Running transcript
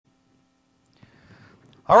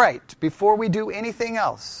All right, before we do anything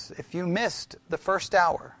else, if you missed the first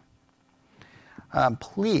hour,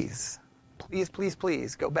 please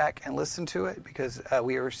go back and listen to it, because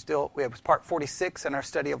we have part 46 in our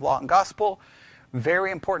study of law and gospel.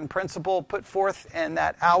 Very important principle put forth in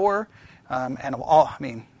that hour.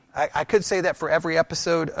 I could say that for every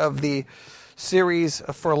episode of the series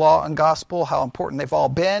for law and gospel, how important they've all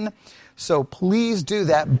been. So please do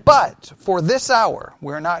that. But for this hour,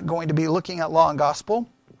 we're not going to be looking at law and gospel.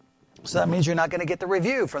 So that means you're not going to get the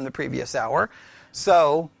review from the previous hour.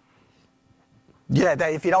 So, yeah,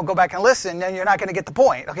 if you don't go back and listen, then you're not going to get the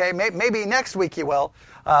point. Okay, maybe next week you will.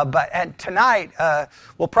 And tonight,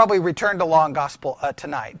 we'll probably return to law and gospel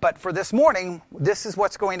tonight. But for this morning, this is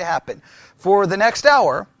what's going to happen. For the next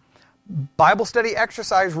hour, Bible study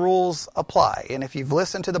exercise rules apply. And if you've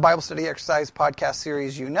listened to the Bible study exercise podcast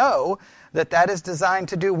series, you know that is designed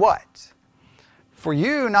to do what? For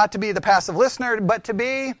you not to be the passive listener, but to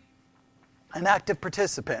be an active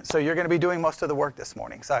participant. So you're going to be doing most of the work this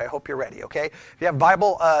morning. So I hope you're ready, okay? If you have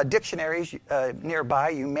Bible dictionaries nearby,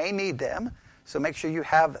 you may need them. So make sure you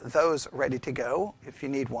have those ready to go if you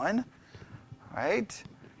need one. All right?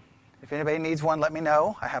 If anybody needs one, let me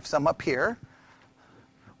know. I have some up here.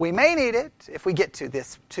 We may need it if we get to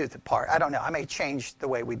the part. I don't know. I may change the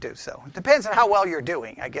way we do so. It depends on how well you're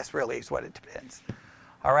doing, I guess really is what it depends.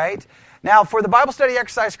 All right? Now, for the Bible study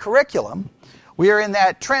exercise curriculum, we are in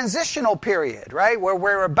that transitional period, right, where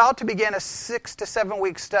we're about to begin a 6 to 7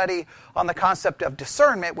 week study on the concept of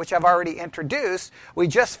discernment, which I've already introduced. We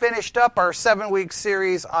just finished up our 6 to 7 week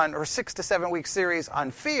series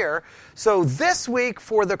on fear. So this week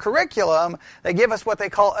for the curriculum, they give us what they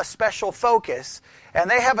call a special focus, and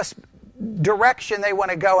they have a direction they want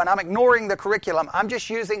to go, and I'm ignoring the curriculum. I'm just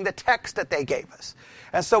using the text that they gave us.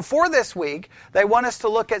 And so for this week, they want us to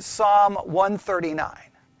look at Psalm 139.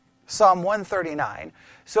 Psalm 139.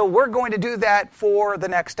 So we're going to do that for the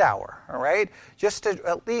next hour, all right? Just to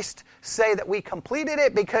at least say that we completed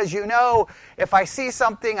it, because if I see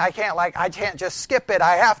something, I can't just skip it.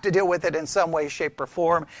 I have to deal with it in some way, shape, or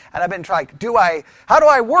form. And I've been trying, how do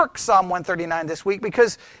I work Psalm 139 this week?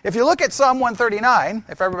 Because if you look at Psalm 139,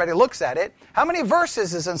 if everybody looks at it, how many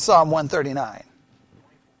verses is in Psalm 139?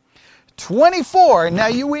 24.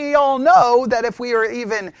 Now, we all know that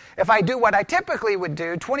if I do what I typically would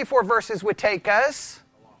do, 24 verses would take us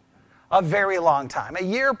a very long time. A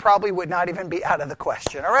year probably would not even be out of the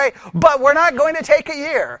question, all right? But we're not going to take a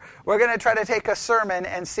year. We're going to try to take a sermon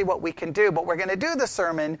and see what we can do. But we're going to do the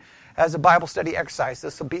sermon as a Bible study exercise.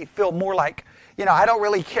 This will feel more like, I don't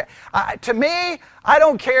really care. To me, I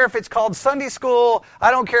don't care if it's called Sunday school. I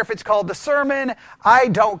don't care if it's called the sermon. I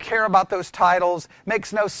don't care about those titles.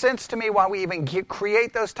 Makes no sense to me why we even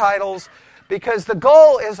create those titles, because the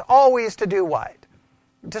goal is always to do what?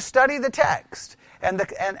 To study the text. And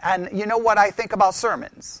you know what I think about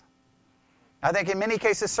sermons? I think in many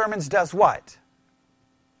cases sermons does what?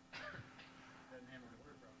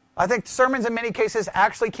 I think sermons in many cases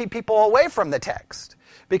actually keep people away from the text.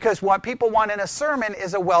 Because what people want in a sermon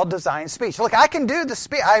is a well-designed speech. Look, I can do the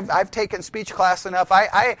speech. I've taken speech class enough.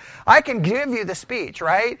 I can give you the speech,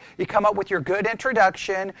 right? You come up with your good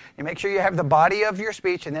introduction. You make sure you have the body of your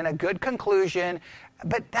speech and then a good conclusion.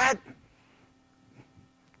 But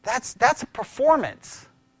that's a performance,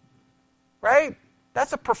 right?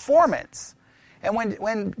 That's a performance. And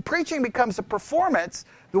when preaching becomes a performance,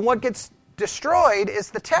 then what gets destroyed is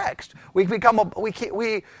the text.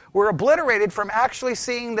 We're obliterated from actually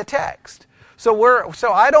seeing the text. So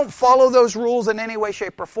I don't follow those rules in any way,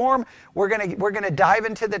 shape, or form. We're gonna dive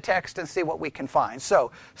into the text and see what we can find.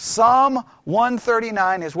 So Psalm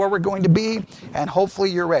 139 is where we're going to be, and hopefully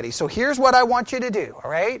you're ready. So here's what I want you to do. All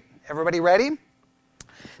right, everybody ready?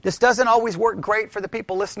 This doesn't always work great for the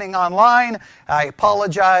people listening online. I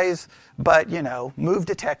apologize, but move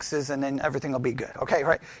to Texas and then everything will be good. Okay,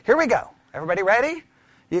 right. Here we go. Everybody ready?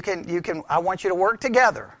 You can. I want you to work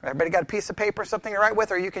together. Everybody got a piece of paper, something to write with,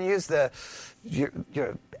 or you can use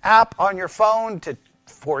your app on your phone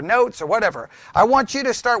for notes or whatever. I want you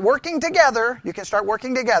to start working together. You can start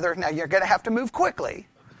working together. Now you're going to have to move quickly.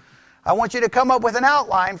 I want you to come up with an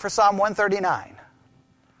outline for Psalm 139.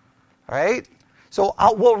 All right? So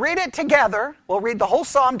we'll read it together. We'll read the whole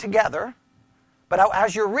psalm together. But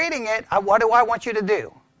as you're reading it, what do I want you to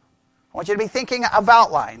do? I want you to be thinking of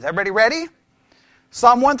outlines. Everybody ready?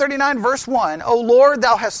 Psalm 139, verse 1. O Lord,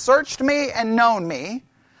 thou hast searched me and known me.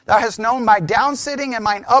 Thou hast known my downsitting and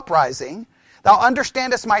mine uprising. Thou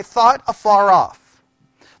understandest my thought afar off.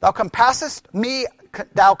 Thou compassest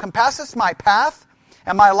my path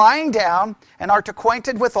and my lying down, and art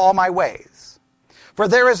acquainted with all my ways. For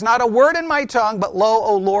there is not a word in my tongue, but lo,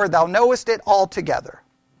 O Lord, thou knowest it altogether.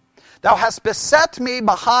 Thou hast beset me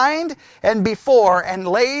behind and before, and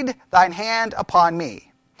laid thine hand upon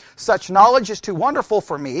me. Such knowledge is too wonderful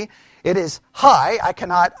for me. It is high, I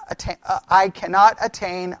cannot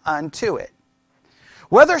attain unto it.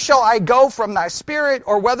 Whither shall I go from thy spirit,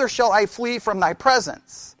 or whither shall I flee from thy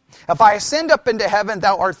presence? If I ascend up into heaven,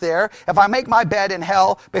 thou art there. If I make my bed in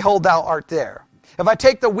hell, behold, thou art there. If I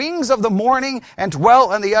take the wings of the morning and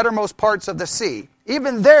dwell in the uttermost parts of the sea,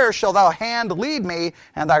 even there shall thy hand lead me,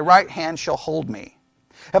 and thy right hand shall hold me.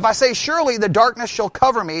 If I say, surely the darkness shall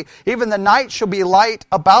cover me, even the night shall be light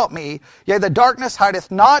about me. Yea, the darkness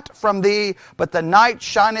hideth not from thee, but the night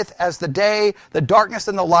shineth as the day. The darkness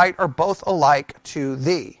and the light are both alike to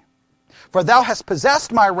thee. For thou hast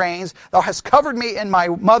possessed my reins, thou hast covered me in my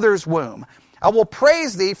mother's womb. I will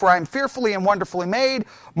praise thee, for I am fearfully and wonderfully made.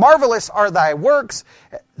 Marvelous are thy works,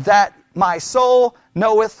 that my soul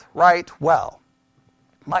knoweth right well.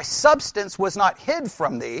 My substance was not hid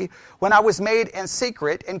from thee when I was made in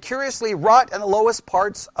secret and curiously wrought in the lowest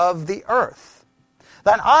parts of the earth.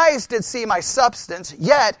 Thine eyes did see my substance,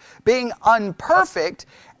 yet being unperfect,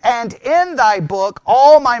 and in thy book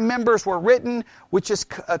all my members were written, which is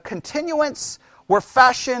a continuance, were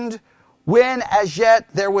fashioned when as yet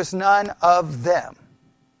there was none of them.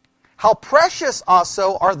 How precious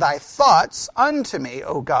also are thy thoughts unto me,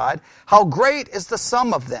 O God! How great is the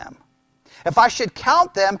sum of them! If I should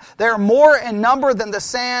count them, they are more in number than the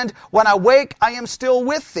sand. When I wake, I am still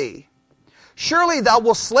with thee. Surely thou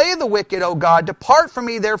wilt slay the wicked, O God. Depart from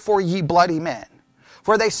me, therefore, ye bloody men.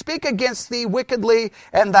 For they speak against thee wickedly,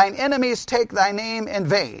 and thine enemies take thy name in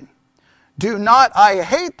vain. Do not I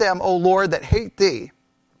hate them, O Lord, that hate thee?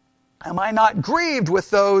 Am I not grieved with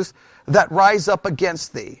those that rise up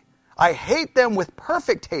against thee? I hate them with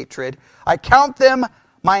perfect hatred. I count them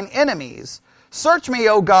mine enemies. Search me,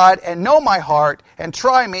 O God, and know my heart, and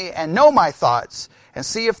try me, and know my thoughts, and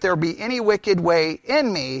see if there be any wicked way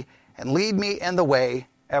in me, and lead me in the way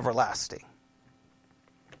everlasting.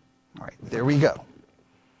 All right, there we go.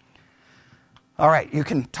 All right, you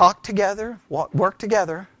can talk together, work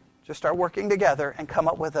together, just start working together, and come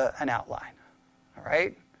up with an outline. All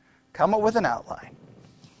right? Come up with an outline.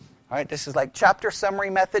 All right, this is like chapter summary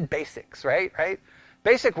method basics, right?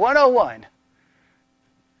 Basic 101.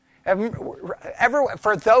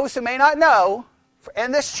 For those who may not know,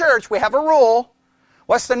 in this church we have a rule.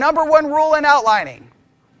 What's the number one rule in outlining?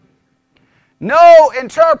 No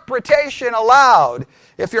interpretation allowed.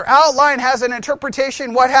 If your outline has an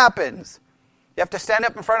interpretation, what happens? You have to stand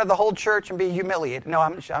up in front of the whole church and be humiliated. No,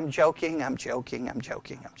 I'm joking. All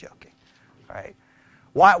right.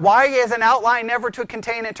 Why is an outline never to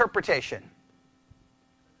contain interpretation?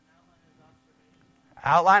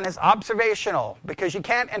 Outline is observational, because you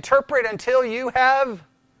can't interpret until you have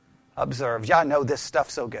observed. Y'all know this stuff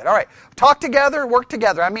so good. All right, talk together, work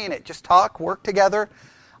together. I mean it. Just talk, work together.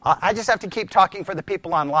 I just have to keep talking for the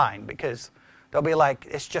people online, because they'll be like,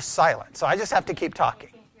 it's just silent. So I just have to keep talking.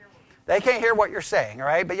 They can't hear what you're saying, all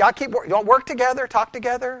right? But y'all don't work together, talk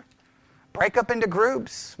together, break up into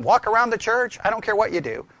groups, walk around the church. I don't care what you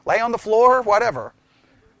do. Lay on the floor, whatever.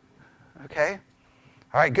 Okay?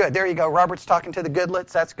 All right, good. There you go. Robert's talking to the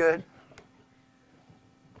goodlets. That's good.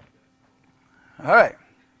 All right.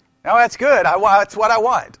 No, that's good. That's what I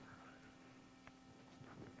want.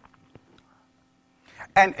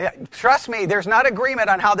 And trust me, there's not agreement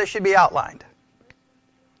on how this should be outlined.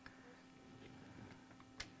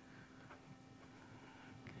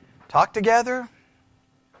 Talk together.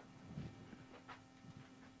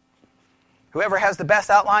 Whoever has the best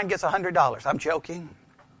outline gets $100. I'm joking.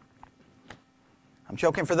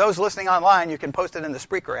 For those listening online, you can post it in the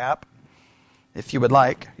Spreaker app if you would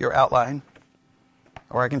like, your outline.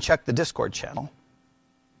 Or I can check the Discord channel.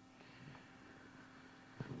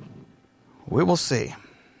 We will see.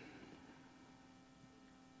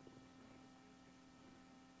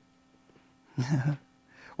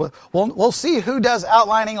 We'll see who does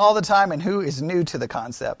outlining all the time and who is new to the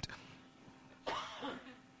concept.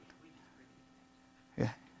 Yeah.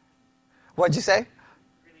 What'd you say?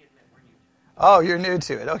 Oh, you're new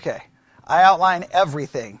to it. Okay. I outline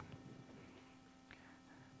everything.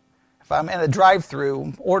 If I'm in a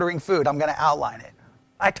drive-thru ordering food, I'm going to outline it.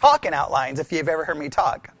 I talk in outlines if you've ever heard me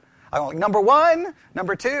talk. I'm like, number 1,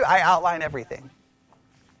 number 2, I outline everything.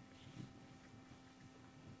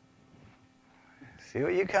 See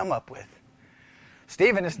what you come up with.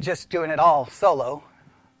 Stephen is just doing it all solo.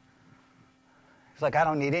 He's like, I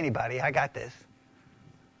don't need anybody. I got this.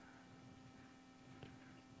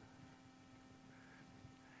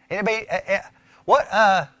 Anybody?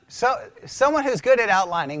 Someone who's good at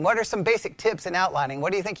outlining. What are some basic tips in outlining?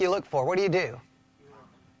 What do you think you look for? What do you do?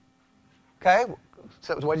 Okay,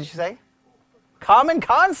 So what did you say? Common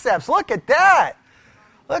concepts. Look at that.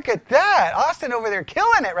 Look at that. Austin over there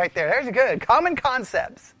killing it right there. There's good. Common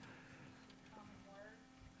concepts.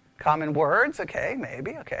 Common words. Okay,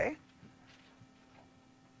 maybe. Okay.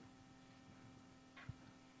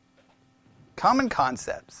 Common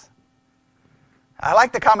concepts. I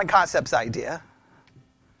like the common concepts idea.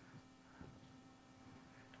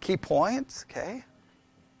 Key points. Okay.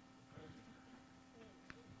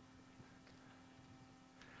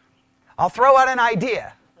 I'll throw out an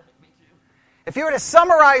idea. If you were to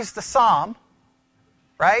summarize the psalm,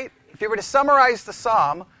 right? If you were to summarize the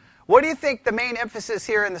psalm, what do you think the main emphasis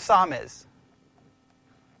here in the psalm is?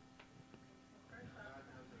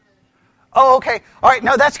 Oh, okay. All right.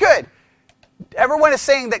 No, that's good. Everyone is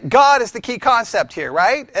saying that God is the key concept here,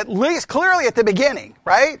 right? At least clearly at the beginning,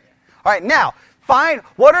 right? All right. Now,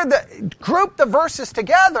 group the verses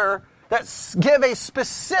together that give a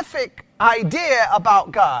specific idea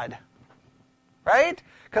about God, right?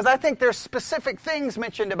 Because I think there's specific things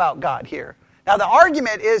mentioned about God here. Now, the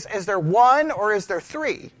argument is there one or is there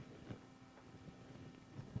three?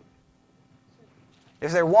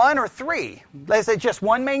 Is there one or three? Is it just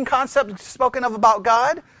one main concept spoken of about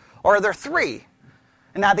God? Or are there three?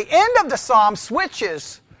 And now the end of the psalm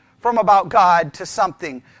switches from about God to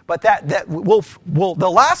something. But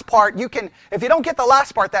the last part, if you don't get the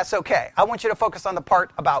last part, that's okay. I want you to focus on the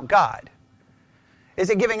part about God.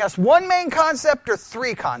 Is it giving us one main concept or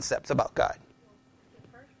three concepts about God? The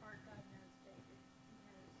first part, God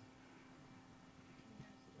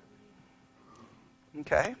knows David.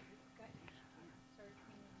 Okay.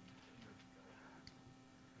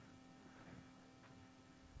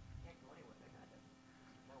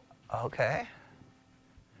 Okay.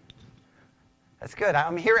 That's good.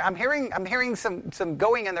 I'm hearing some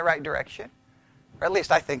going in the right direction. Or at least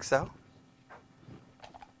I think so.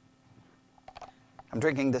 I'm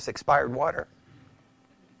drinking this expired water.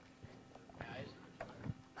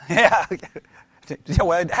 Yeah.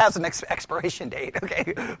 Well, it has an expiration date.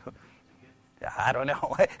 Okay. I don't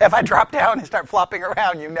know. If I drop down and start flopping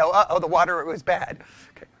around, the water was bad.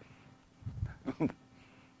 Okay.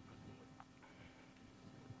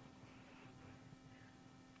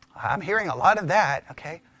 I'm hearing a lot of that,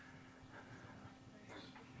 okay?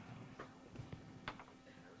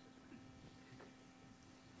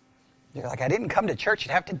 You're like, I didn't come to church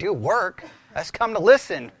to have to do work. I just come to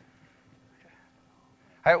listen.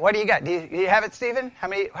 All right, what do you got? Do you have it, Stephen? How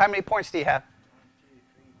many points do you have?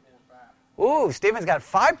 1, 2, 3, 4, 5. Ooh, Stephen's got a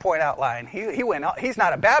 5-point outline. He went. He's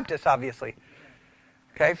not a Baptist, obviously.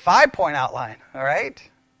 Okay, 5-point outline. All right.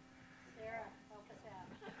 Sarah, help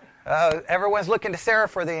us out. Everyone's looking to Sarah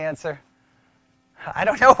for the answer. I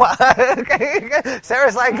don't know why. Okay.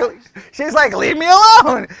 Sarah's she's like, leave me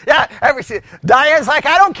alone. Yeah. Diane's like,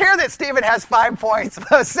 I don't care that Stephen has 5 points.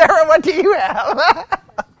 Sarah, what do you have?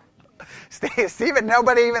 Stephen,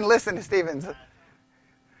 nobody even listened to Stephen's.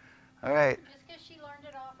 All right. Just because she learned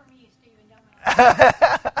it all from you, Stephen, don't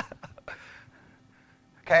know.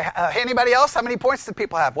 Okay. Anybody else? How many points do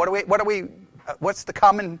people have? What's the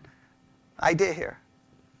common idea here?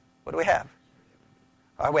 What do we have?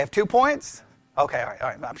 All right, we have 2 points. Okay, all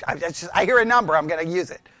right. I hear a number. I'm going to use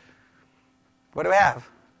it. What do we have?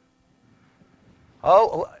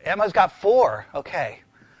 Oh, Emma's got 4. Okay.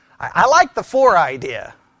 I like the 4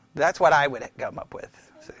 idea. That's what I would come up with.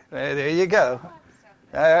 So, there you go.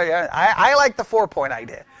 I like the 4-point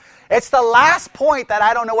idea. It's the last point that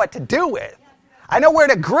I don't know what to do with. I know where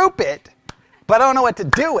to group it, but I don't know what to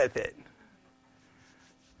do with it.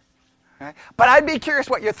 Right? But I'd be curious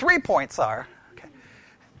what your 3 points are.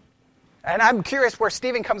 And I'm curious where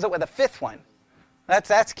Stephen comes up with a 5th one.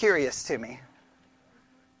 That's curious to me.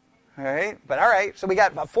 All right, but all right. So we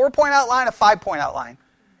got a 4-point outline, a 5-point outline.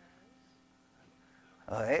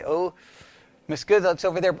 All right. Oh, Miss Goodluck's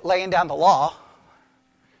over there laying down the law.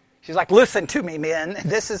 She's like, "Listen to me, men.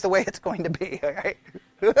 This is the way it's going to be." All right.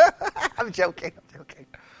 I'm joking.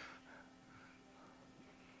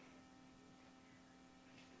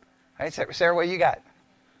 All right, Sarah, what you got?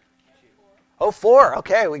 Oh, 4.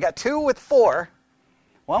 Okay, we got 2 with 4,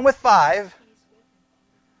 1 with 5.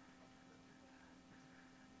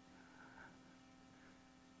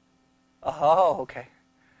 Oh, okay.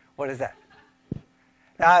 What is that?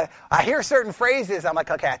 Now, I hear certain phrases. I'm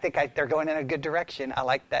like, okay, I think they're going in a good direction. I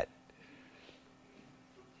like that.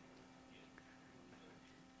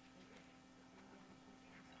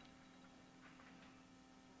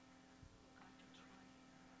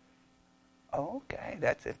 Okay,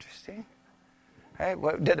 that's interesting. All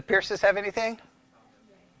right, did the Pierces have anything?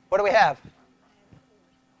 What do we have?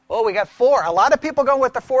 Oh, we got 4. A lot of people going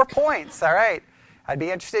with the 4 points. All right. I'd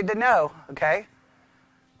be interested to know. Okay.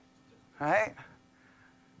 All right?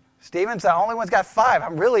 Stephen's the only one's got 5.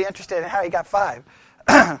 I'm really interested in how he got 5.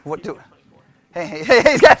 What do? Hey,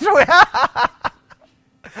 he's got 20.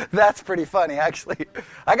 That's pretty funny, actually.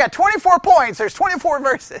 I got 24 points. There's 24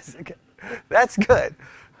 verses. Okay. That's good.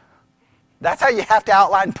 That's how you have to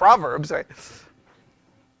outline Proverbs, right?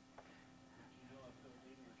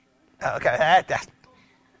 Okay.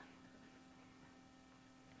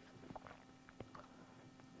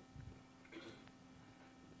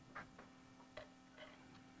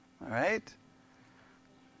 All right.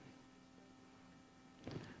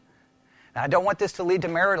 Now, I don't want this to lead to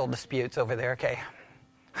marital disputes over there, okay?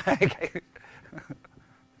 Okay.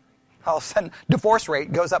 All of a sudden, divorce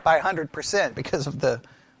rate goes up by 100% because of the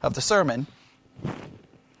sermon.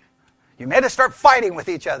 You made us start fighting with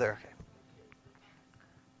each other. Okay.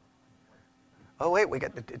 Oh, wait, we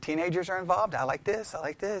got the teenagers are involved. I like this. I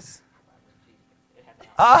like this.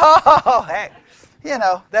 Oh, hey. You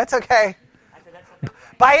know, that's okay.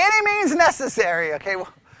 By any means necessary, okay?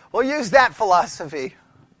 We'll use that philosophy.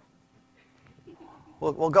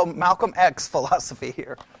 We'll go Malcolm X philosophy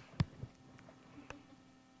here.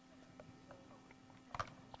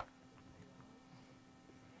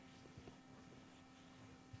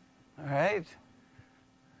 All right.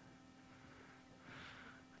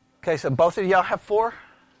 Okay, so both of y'all have 4?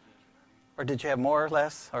 Or did you have more or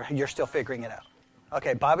less? Or you're still figuring it out?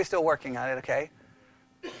 Okay, Bobby's still working on it, okay?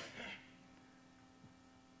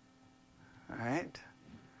 All right.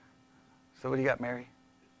 So what do you got, Mary?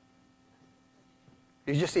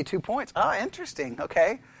 You just see 2 points. Oh, interesting.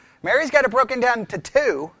 Okay. Mary's got it broken down to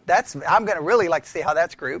 2. I'm going to really like to see how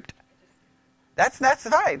that's grouped. That's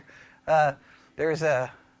fine. I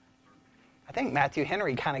think Matthew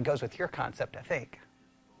Henry kind of goes with your concept, I think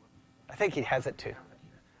he has it too.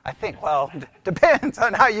 Well, depends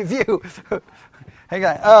on how you view. Hang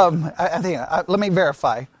on. Let me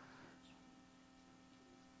verify.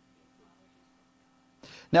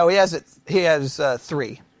 No, he has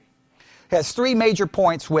 3. He has 3 major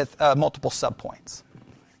points with multiple subpoints.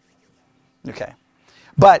 Okay.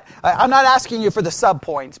 But I'm not asking you for the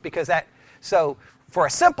subpoints because so for a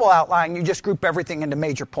simple outline, you just group everything into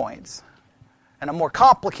major points. And a more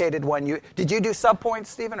complicated one, did you do subpoints,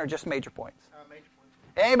 Stephen, or just major points? Major points.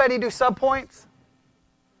 Anybody do subpoints?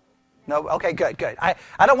 No? Okay, good. I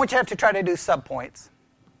don't want you to have to try to do subpoints.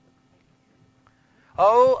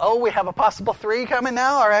 Oh, we have a possible 3 coming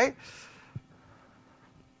now, all right.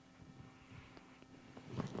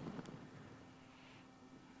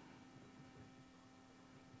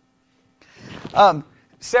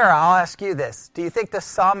 Sarah, I'll ask you this. Do you think this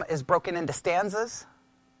psalm is broken into stanzas?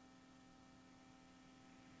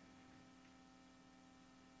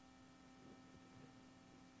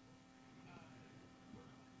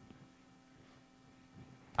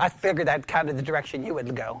 I figured that's kind of the direction you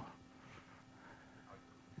would go.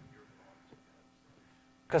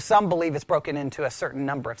 Because some believe it's broken into a certain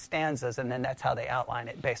number of stanzas, and then that's how they outline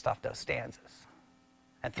it based off those stanzas.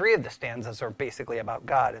 And 3 of the stanzas are basically about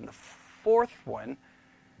God, and the 4th one,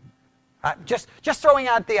 just throwing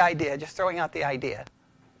out the idea,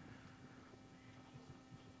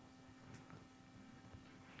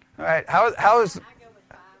 All right, how's?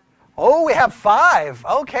 Oh, we have 5.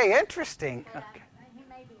 Okay, interesting. He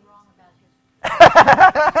may be wrong about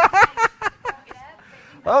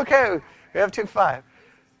his. Okay, we have 2 5.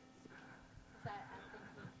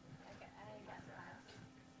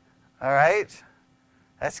 All right.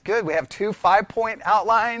 That's good. We have 2 5-point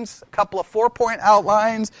outlines, a couple of 4-point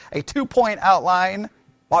outlines, a 2-point outline.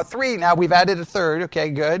 Well, 3 now. We've added a 3rd. Okay,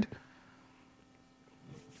 good.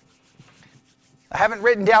 I haven't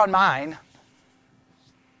written down mine.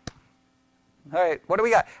 All right, what do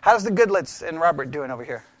we got? How's the Goodlets and Robert doing over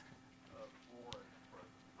here? 4.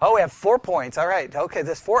 Oh, we have 4 points. All right. Okay,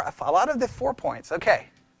 there's 4. A lot of the 4 points. Okay.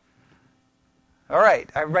 All right.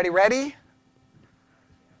 Everybody ready?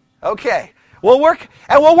 Okay. We'll work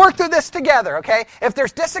through this together, okay? If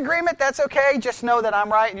there's disagreement, that's okay. Just know that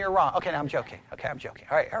I'm right and you're wrong. Okay, no, I'm joking. Okay, I'm joking.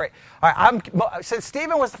 All right. Since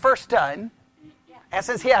Stephen was the first done, and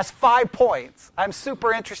since he has 5 points, I'm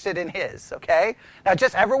super interested in his, okay? Now,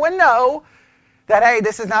 just everyone know that, hey,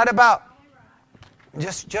 this is not about...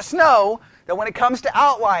 Just know that when it comes to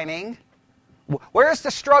outlining, where's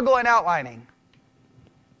the struggle in outlining?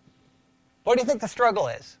 What do you think the struggle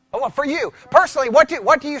is? Oh, well, for you personally, what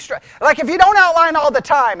do you struggle? Like if you don't outline all the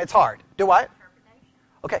time, it's hard. Do what?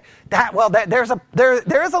 Okay, there is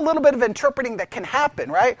a little bit of interpreting that can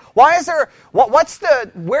happen, right? Why is there?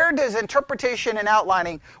 Where does interpretation and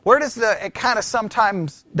outlining? Where does it kind of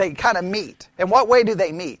sometimes they kind of meet? In what way do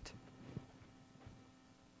they meet?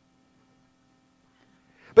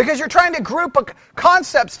 Because you're trying to group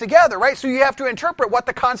concepts together, right? So you have to interpret what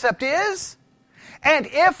the concept is, and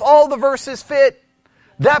if all the verses fit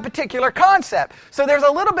that particular concept. So there's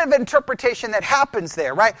a little bit of interpretation that happens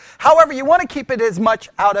there, right? However, you want to keep it as much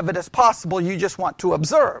out of it as possible. You just want to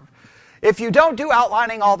observe. If you don't do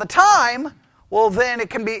outlining all the time, well, then it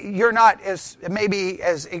can be, you're not as maybe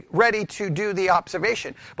as ready to do the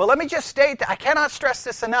observation. But let me just state that I cannot stress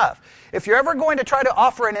this enough. If you're ever going to try to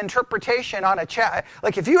offer an interpretation on a chat,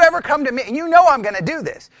 like if you ever come to me, and you know I'm going to do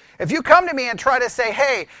this, if you come to me and try to say,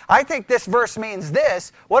 hey, I think this verse means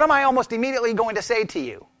this, what am I almost immediately going to say to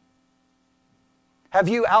you? Have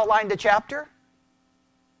you outlined a chapter?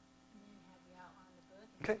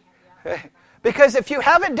 Okay. Because if you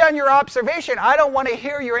haven't done your observation, I don't want to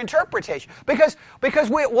hear your interpretation. Because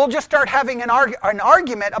we'll just start having an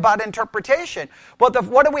argument about interpretation. But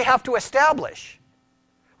what do we have to establish?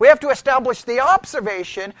 We have to establish the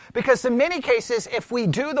observation, because in many cases, if we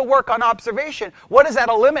do the work on observation, what does that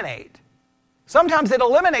eliminate? Sometimes it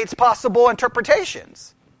eliminates possible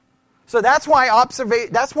interpretations. So that's why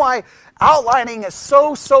outlining is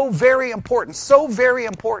so very important. So very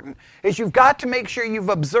important is you've got to make sure you've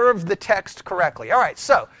observed the text correctly. All right,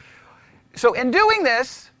 so in doing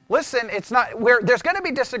this, listen, it's not there's going to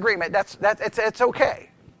be disagreement. It's okay.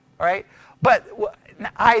 All right? But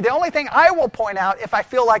the only thing I will point out, if I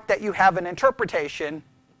feel like that you have an interpretation,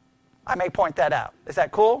 I may point that out. Is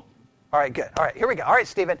that cool? All right, good. All right, here we go. All right,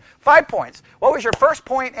 Stephen, 5 points. What was your first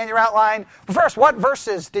point in your outline? First, what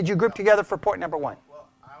verses did you group together for point number 1? Well,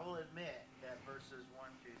 I will admit that verses 1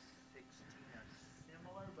 through 16 are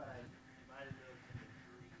similar, but I divided those into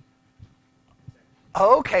 3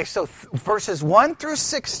 sections. Okay, so verses 1 through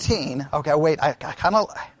 16. Okay, wait, I kind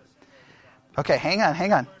of... Okay, hang on.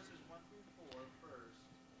 Verses 1 through 4 first.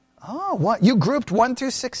 Oh, what? You grouped 1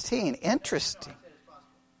 through 16. Interesting.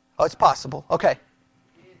 Oh, it's possible. Okay.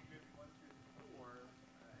 We did group 1 through 4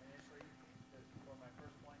 initially for my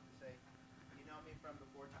first point to say, you know me from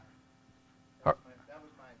before time. That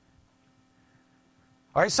was my...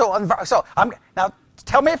 All right, so I'm now.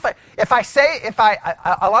 Tell me if I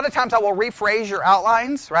a lot of times I will rephrase your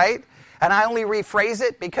outlines, right? And I only rephrase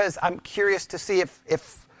it because I'm curious to see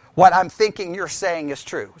if what I'm thinking you're saying is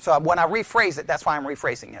true. So when I rephrase it, that's why I'm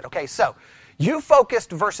rephrasing it. Okay, so you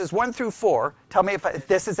focused verses 1 through 4. Tell me if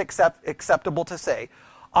this is acceptable to say,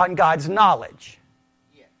 on God's knowledge.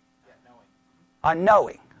 Yeah, knowing. On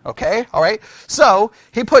knowing. Okay, all right. So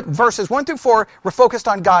he put verses 1 through 4 were focused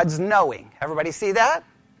on God's knowing. Everybody see that?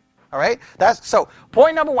 All right. So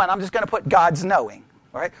point number 1. I'm just going to put God's knowing.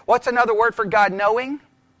 All right. What's another word for God knowing?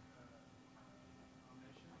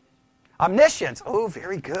 Omniscience. Oh,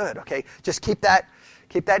 very good. Okay, just keep that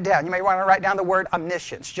down. You may want to write down the word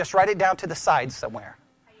omniscience. Just write it down to the side somewhere.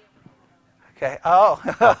 Okay.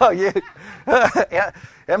 Oh, you.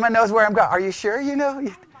 Emma knows where I'm going. Are you sure you know?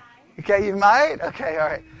 Okay, you might. Okay, all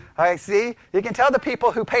right. All right, see? You can tell the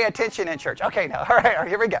people who pay attention in church. Okay, now, all right,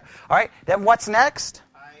 here we go. All right, then what's next?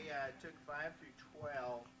 I took 5 through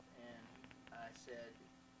 12, and I said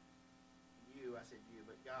you,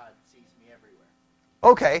 but God sees me everywhere.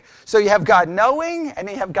 Okay, so you have God knowing, and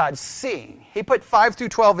you have God seeing. He put 5 through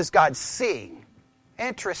 12 as God seeing.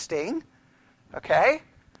 Interesting. Okay,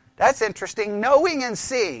 that's interesting. Knowing and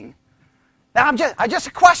seeing. Now, I just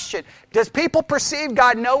a question. Does people perceive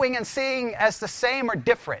God knowing and seeing as the same or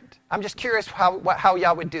different? I'm just curious how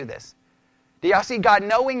y'all would do this. Do y'all see God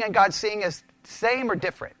knowing and God seeing as same or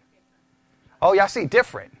different? Oh, y'all see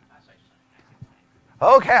different.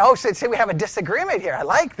 Okay, see, we have a disagreement here. I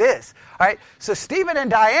like this. All right, so Stephen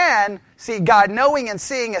and Diane see God knowing and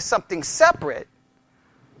seeing as something separate.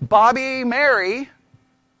 Bobby, Mary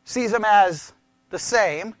sees them as the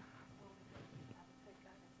same.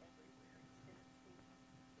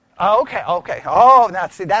 Okay. Oh, now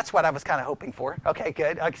see, that's what I was kind of hoping for. Okay,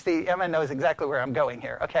 good. I see Emma knows exactly where I'm going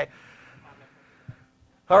here. Okay.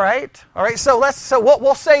 All right. So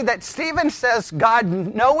we'll say that Stephen says God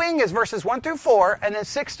knowing is verses 1 through 4, and then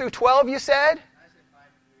 6 through 12. You said? I said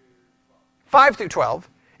 5 through 12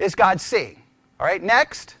 is God seeing. All right.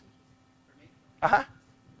 Next. For me? Uh huh.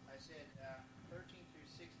 I said 13 through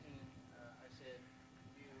 16. I said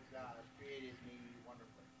you, God, created me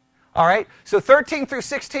wonderfully. All right, so 13 through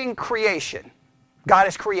 16, creation. God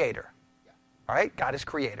is creator. Yeah. All right, God is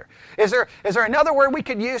creator. Is there another word we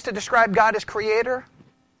could use to describe God as creator?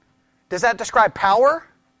 Does that describe power?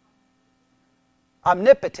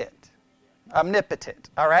 Omnipotent. Omnipotent,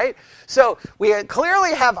 all right? So we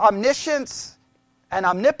clearly have omniscience and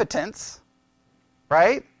omnipotence,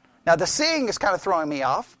 right? Now the seeing is kind of throwing me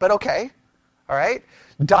off, but okay, all right?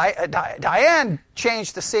 Diane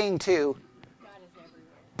changed the seeing to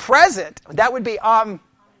present. That would be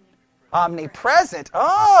Omnipresent.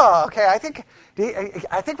 Oh, okay. I think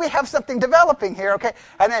we have something developing here. Okay.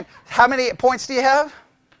 And then how many points do you have?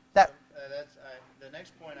 That. The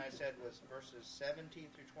next point I said was verses 17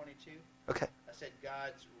 through 22. Okay. I said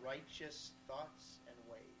God's righteous thoughts and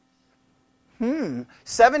ways.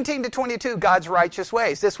 17 to 22, God's righteous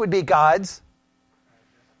ways. This would be God's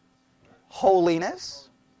holiness.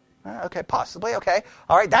 Okay, possibly. Okay.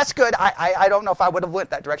 All right, that's good. I don't know if I would have went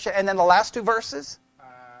that direction. And then the last two verses?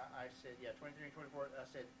 I said, 23 and 24, I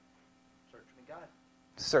said, search me, God.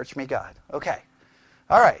 Search me, God. Okay.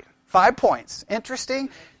 All right, 5 points. Interesting.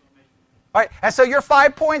 All right, and so your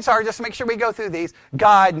 5 points are, just make sure we go through these,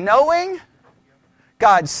 God knowing,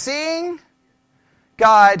 God seeing,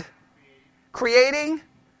 God creating,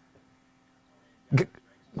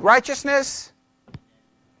 righteousness,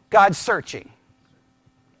 God searching.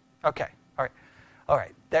 Okay, all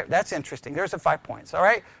right. That's interesting. There's the 5 points. All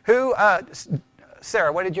right, who?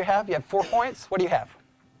 Sarah, what did you have? You have 4 points. What do you have?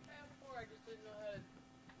 I have 4. I just didn't know how to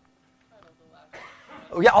title the last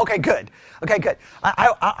one. Oh, yeah. Okay, good. Okay, good.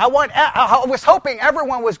 I was hoping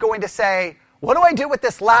everyone was going to say, "What do I do with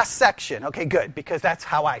this last section?" Okay, good, because that's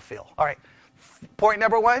how I feel. All right. Point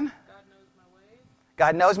number 1. God knows my ways.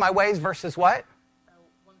 God knows my ways versus what?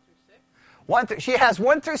 1 through 6. She has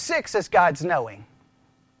 1 through 6 as God's knowing.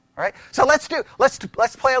 All right. So let's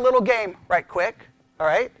play a little game right quick. All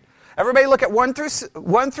right. Everybody look at 1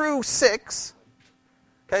 through 6.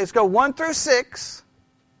 Okay, let's go 1 through 6.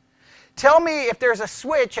 Tell me if there's a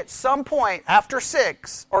switch at some point after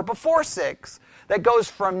 6 or before 6 that goes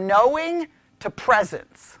from knowing to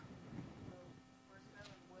presence. Verse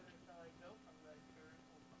 7, whither shall I go from thy spirit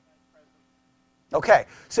or from thy presence? Okay,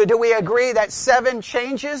 so do we agree that 7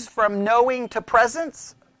 changes from knowing to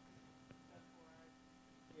presence?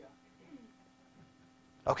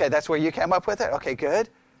 Okay, that's where you came up with it? Okay, good.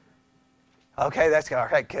 Okay, that's good. All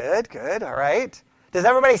right, good. All right. Does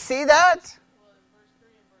everybody see that? Well, in verse 3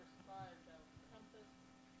 and verse 5,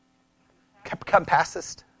 thou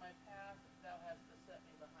Compassest. my path, thou hast to set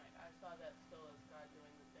me behind. I saw that still as God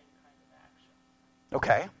doing the same kind of action.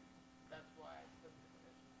 Okay. That's why I put the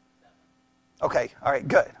division 7. Okay, all right,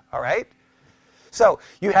 good. All right. So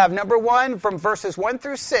you have number 1 from verses 1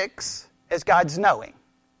 through 6 as God's knowing.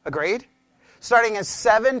 Agreed? Starting in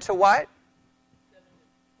 7 to what? 7 to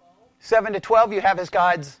 12. 7 to 12 you have as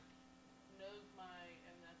God's. Knows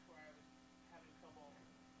and that's where I was having trouble,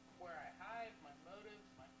 where I hide, my motives,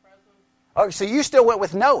 my presence. Oh, so you still went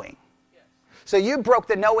with knowing. Yes. So you broke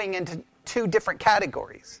the knowing into 2 different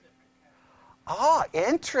categories. Ah,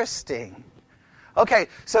 interesting. Okay,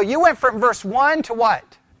 so you went from verse 1 to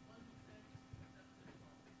what?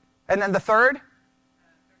 And then the third?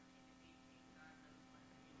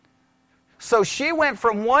 So she went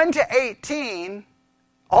from 1 to 18,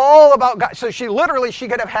 all about God. So she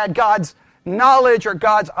could have had God's knowledge or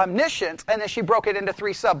God's omniscience, and then she broke it into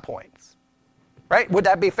 3 subpoints. Right? Would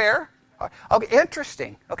that be fair? Okay,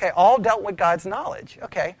 interesting. Okay, all dealt with God's knowledge.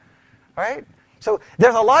 Okay, all right. So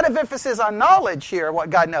there's a lot of emphasis on knowledge here, what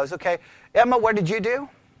God knows. Okay, Emma, what did you do?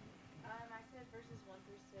 I said verses 1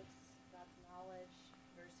 through 6, God's knowledge,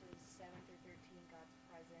 verses 7 through 13, God's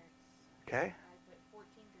presence. Okay. I put 14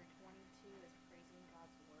 through 22 as praising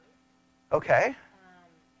God's word. Okay.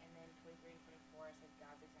 And then 23 and 24, I said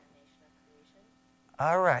God's examination of creation.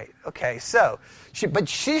 All right. Okay. So,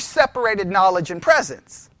 she separated knowledge and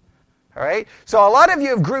presence. All right. So a lot of you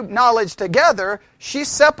have grouped knowledge together. She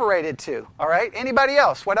separated 2. All right. Anybody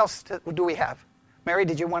else? What else do we have? Mary,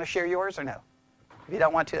 did you want to share yours or no? If you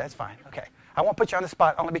don't want to, that's fine. Okay. I won't put you on the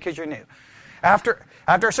spot only because you're new. After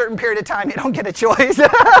a certain period of time, you don't get a choice. Okay,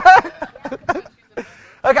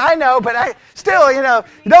 I know, but I still, you don't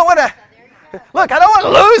want to. Look, I don't want to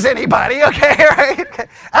lose anybody, okay, right?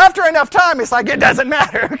 After enough time, it's like it doesn't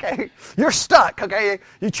matter, okay? You're stuck, okay?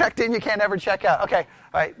 You checked in, you can't ever check out. Okay,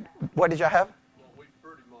 all right, what did y'all have? Well, we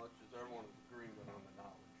pretty much is everyone's agreement on the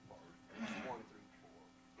knowledge part, 1 through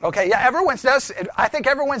 4. Okay, yeah, I think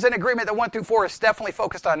everyone's in agreement that 1 through 4 is definitely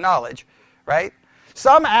focused on knowledge, right?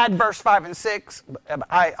 Some add verse 5 and 6.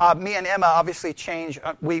 Me and Emma obviously change.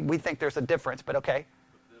 We think there's a difference, but okay.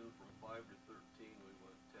 But then from 5 to 13, we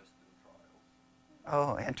went tests and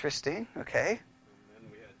trials. Oh, interesting. Okay. And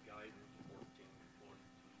then we had guidance, 14 to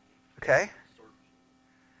 22. Okay. Searching.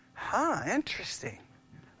 Huh, interesting.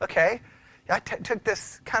 Okay. I took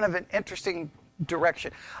this kind of an interesting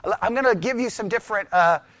direction. I'm going to give you some different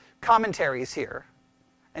commentaries here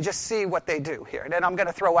and just see what they do here. And then I'm going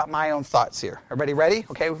to throw out my own thoughts here. Everybody ready?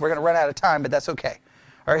 Okay, we're going to run out of time, but that's okay.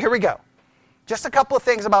 All right, here we go. Just a couple of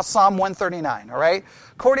things about Psalm 139, all right?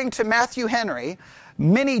 According to Matthew Henry,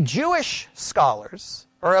 many Jewish scholars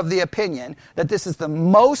are of the opinion that this is the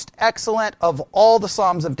most excellent of all the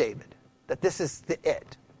Psalms of David. That this is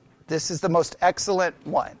it. This is the most excellent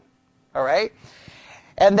one. All right?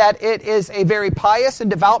 And that it is a very pious and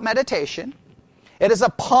devout meditation. It is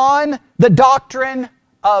upon the doctrine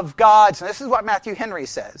of God's, and this is what Matthew Henry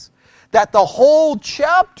says, that the whole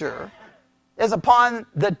chapter is upon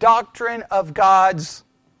the doctrine of God's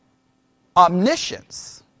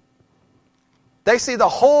omniscience. They see the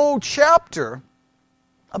whole chapter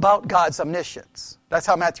about God's omniscience. That's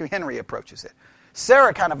how Matthew Henry approaches it.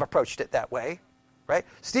 Sarah kind of approached it that way, right?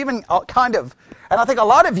 Stephen kind of, and I think a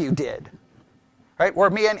lot of you did, right?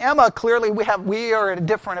 Where me and Emma, clearly we are in a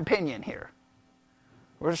different opinion here.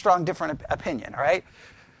 We're a strong different opinion, all right?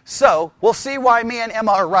 So, we'll see why me and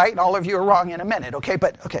Emma are right and all of you are wrong in a minute, okay?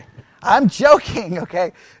 But, okay, I'm joking,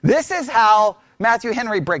 okay? This is how Matthew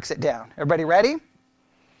Henry breaks it down. Everybody ready?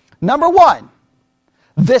 Number one,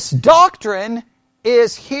 this doctrine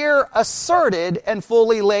is here asserted and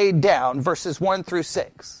fully laid down, verses 1 through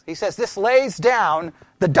 6. He says this lays down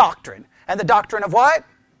the doctrine. And the doctrine of what?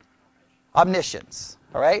 Omniscience,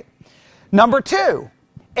 all right? Number two,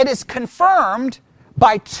 it is confirmed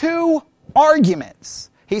by two arguments.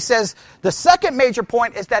 He says the second major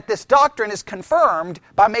point is that this doctrine is confirmed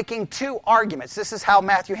by making two arguments. This is how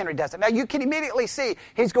Matthew Henry does it. Now you can immediately see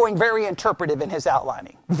he's going very interpretive in his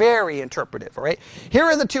outlining. Very interpretive, all right? Here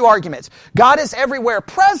are the two arguments. God is everywhere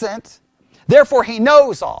present, therefore he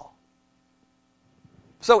knows all.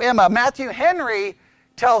 So Emma, Matthew Henry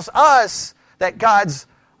tells us that God's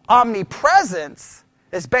omnipresence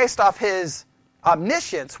is based off his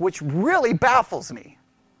omniscience, which really baffles me.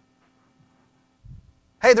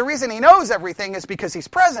 Hey, the reason he knows everything is because he's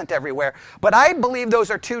present everywhere. But I believe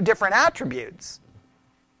those are two different attributes.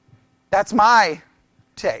 That's my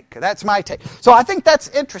take. So I think that's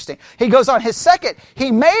interesting. He goes on, his second,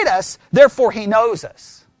 he made us, therefore he knows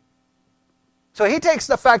us. So he takes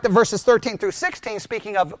the fact that verses 13 through 16,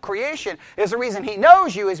 speaking of creation, is the reason he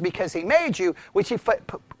knows you is because he made you, which he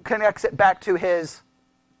connects it back to his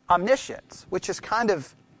omniscience, which is kind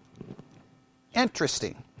of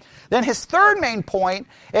interesting. Then his third main point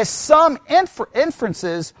is some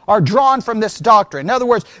inferences are drawn from this doctrine. In other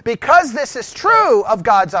words, because this is true of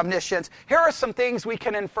God's omniscience, here are some things we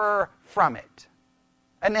can infer from it.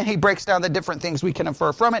 And then he breaks down the different things we can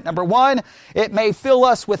infer from it. Number one, it may fill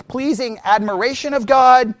us with pleasing admiration of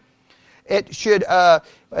God. It should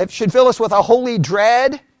fill us with a holy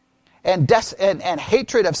dread and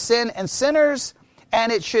hatred of sin and sinners.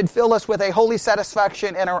 And it should fill us with a holy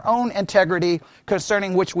satisfaction in our own integrity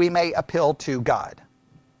concerning which we may appeal to God.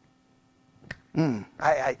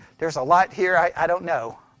 There's a lot here I don't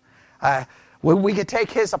know. We could take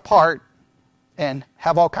his apart and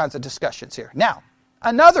have all kinds of discussions here. Now,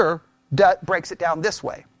 another breaks it down this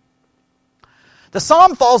way. The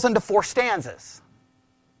psalm falls into 4 stanzas.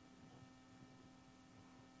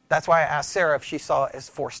 That's why I asked Sarah if she saw it as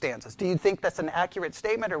 4 stanzas. Do you think that's an accurate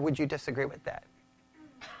statement, or would you disagree with that?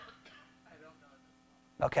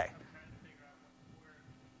 Okay.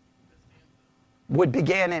 Would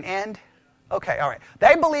begin and end? Okay, all right.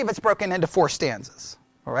 They believe it's broken into 4 stanzas.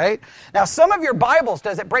 All right? Now, some of your Bibles,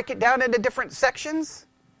 does it break it down into different sections?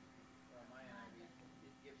 Well, my NIV,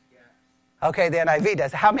 it gives gaps. Okay, the NIV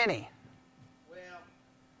does. How many? Well,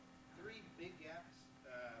 3 big gaps,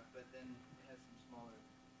 but then it has some smaller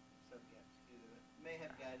sub-gaps too. That may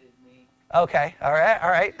have guided me. Okay, all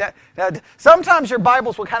right. Now, sometimes your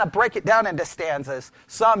Bibles will kind of break it down into stanzas.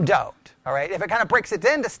 Some don't, all right? If it kind of breaks it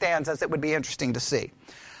into stanzas, it would be interesting to see.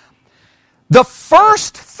 The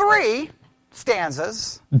first 3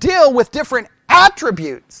 stanzas deal with different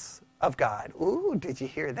attributes of God. Ooh, did you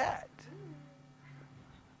hear that?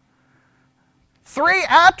 3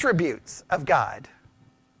 attributes of God.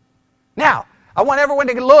 Now, I want everyone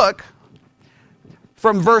to look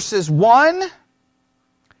from verses 1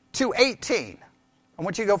 to 18. I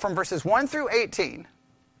want you to go from verses 1 through 18.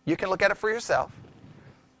 You can look at it for yourself.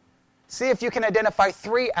 See if you can identify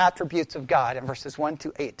 3 attributes of God in verses 1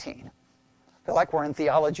 to 18. I feel like we're in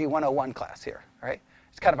Theology 101 class here, right?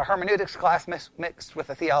 It's kind of a hermeneutics class mixed with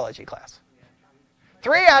a theology class.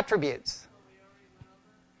 3 attributes.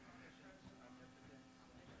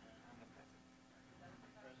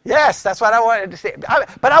 Yes, that's what I wanted to see.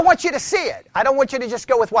 But I want you to see it. I don't want you to just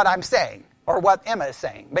go with what I'm saying or what Emma is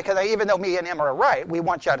saying. Because even though me and Emma are right, we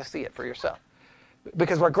want you to see it for yourself.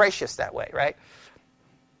 Because we're gracious that way, right?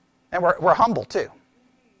 And we're humble too.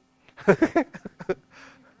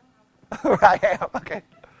 I am, okay.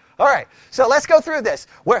 All right, so let's go through this.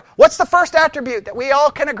 What's the first attribute that we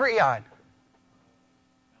all can agree on?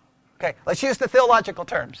 Okay, let's use the theological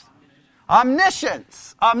terms.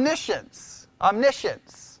 Omniscience.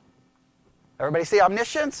 Omniscience. Everybody see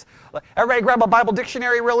omniscience? Everybody grab a Bible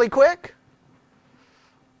dictionary really quick.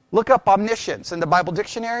 Look up omniscience in the Bible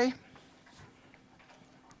dictionary.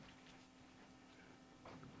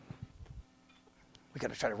 We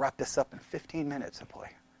got to try to wrap this up in 15 minutes, boy.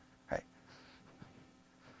 Right?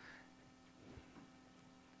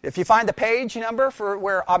 If you find the page number for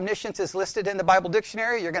where omniscience is listed in the Bible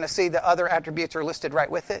dictionary, you're going to see the other attributes are listed right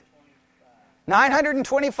with it.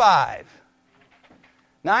 925.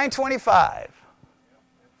 925.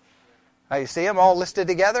 Oh, you see them all listed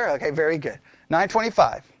together? Okay, very good.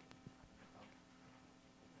 925.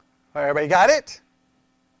 All right, everybody got it?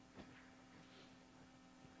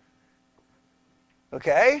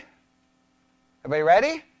 Okay. Everybody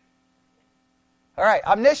ready? All right,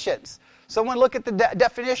 omniscience. Someone look at the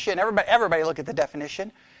definition. Everybody look at the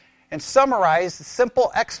definition and summarize the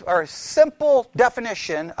simple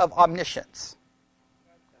definition of omniscience.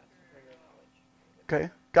 Okay.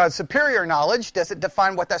 God's superior knowledge. Does it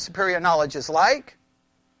define what that superior knowledge is like?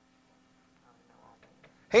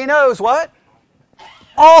 He knows what?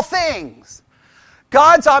 All things.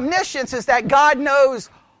 God's omniscience is that God knows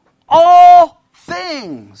all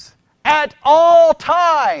things at all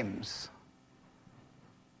times.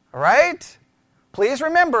 All right? Please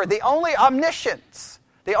remember, the only omniscient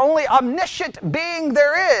being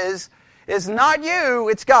there is not you,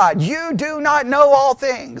 it's God. You do not know all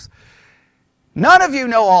things. None of you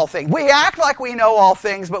know all things. We act like we know all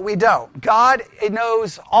things, but we don't. God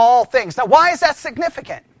knows all things. Now, why is that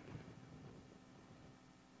significant?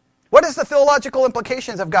 What is the theological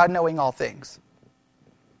implications of God knowing all things?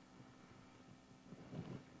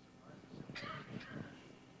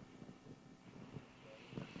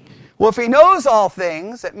 Well, if he knows all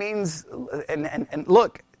things, it means, and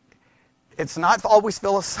look, it's not always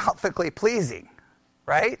philosophically pleasing,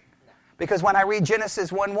 right? Because when I read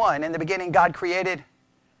Genesis 1:1, in the beginning God created,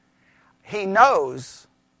 he knows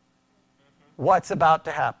what's about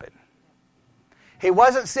to happen. He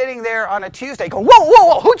wasn't sitting there on a Tuesday going, whoa, whoa,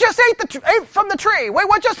 whoa, who just ate from the tree? Wait,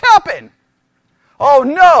 what just happened? Oh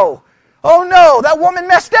no, that woman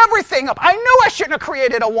messed everything up. I knew I shouldn't have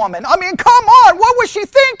created a woman. I mean, come on, what was she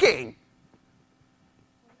thinking?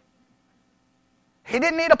 He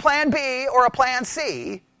didn't need a plan B or a plan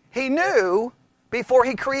C. He knew before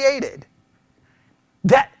he created.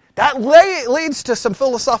 That leads to some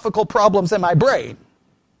philosophical problems in my brain.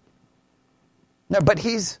 No, but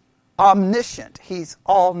he's omniscient. He's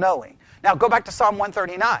all-knowing. Now go back to Psalm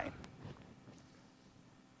 139.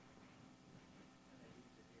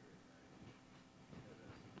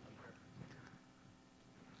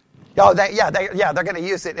 Oh, they're going to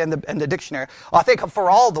use it in the dictionary. I think for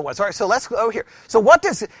all the ones. All right, so let's go here. So what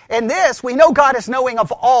does, in this, we know God is knowing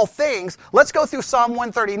of all things. Let's go through Psalm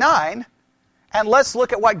 139, and let's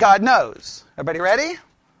look at what God knows. Everybody ready?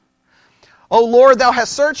 O Lord, thou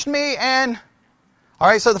hast searched me, and... All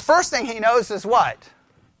right, so the first thing he knows is what?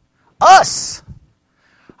 Us.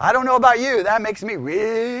 I don't know about you. That makes me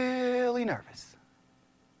really nervous.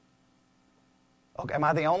 Okay, am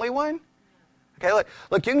I the only one? Okay, look.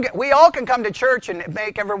 We all can come to church and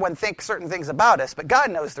make everyone think certain things about us, but God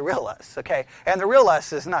knows the real us, okay? And the real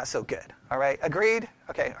us is not so good, all right? Agreed?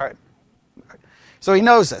 Okay, all right. So he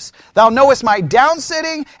knows us. Thou knowest my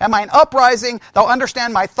downsitting and mine uprising. Thou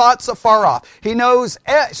understand my thoughts afar off. He knows,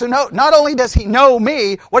 not only does he know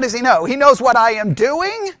me, what does he know? He knows what I am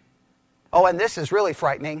doing. Oh, and this is really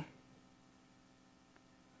frightening.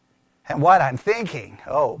 And what I'm thinking.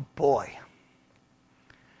 Oh, boy.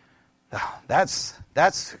 Oh, that's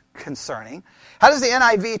concerning. How does the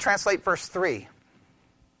NIV translate verse 3? You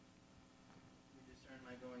discern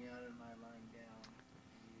my going out and my lying down.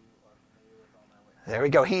 You are familiar with all my ways. There we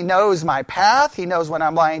go. He knows my path. He knows when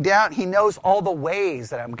I'm lying down. He knows all the ways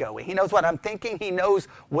that I'm going. He knows what I'm thinking. He knows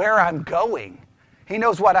where I'm going. He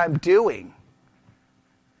knows what I'm doing.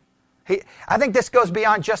 I think this goes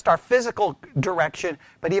beyond just our physical direction,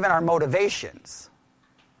 but even our motivations,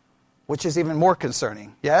 which is even more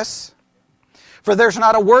concerning. Yes? For there's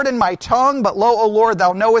not a word in my tongue, but lo, O Lord,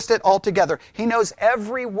 thou knowest it altogether. He knows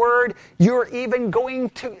every word you're going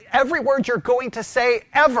to say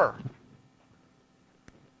ever.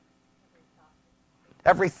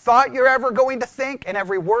 Every thought you're ever going to think and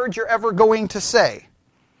every word you're ever going to say.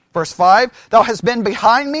 Verse 5, thou hast been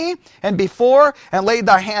behind me and before and laid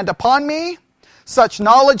thy hand upon me. Such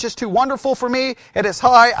knowledge is too wonderful for me. It is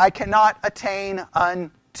high, I cannot attain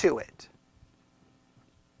unto it.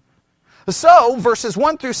 So, verses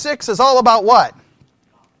 1 through 6 is all about what?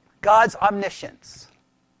 God's omniscience.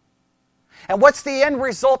 And what's the end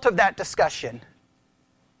result of that discussion?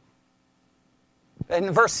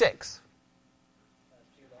 In verse 6.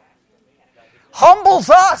 humbles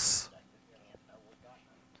us.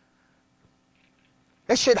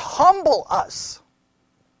 It should humble us.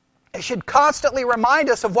 It should constantly remind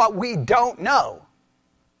us of what we don't know.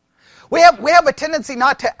 We have a tendency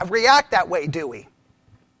not to react that way, do we?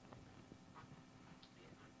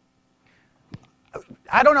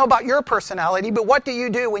 I don't know about your personality, but what do you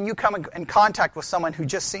do when you come in contact with someone who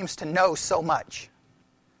just seems to know so much?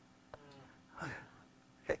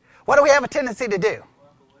 Okay. What do we have a tendency to do?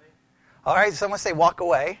 All right, someone say walk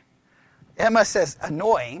away. Emma says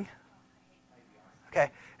annoying.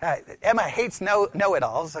 Okay, Emma hates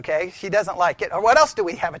know-it-alls. Okay, she doesn't like it. Or what else do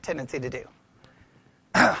we have a tendency to do?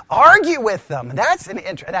 Argue with them. That's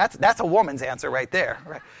a woman's answer right there.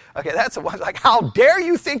 Right? Okay, that's a woman's like, how dare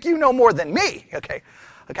you think you know more than me? Okay,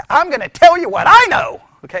 I'm going to tell you what I know.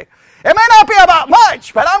 Okay, it may not be about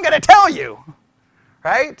much, but I'm going to tell you.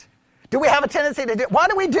 Right? Do we have a tendency to do? Why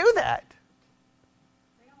do we do that?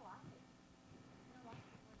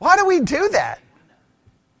 Why do we do that?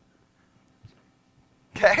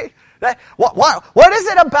 Okay, what is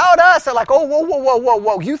it about us? They're like, oh,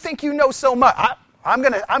 whoa! You think you know so much? I'm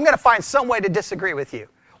gonna find some way to disagree with you.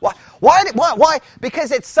 Why?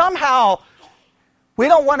 Because it's somehow we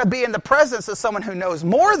don't want to be in the presence of someone who knows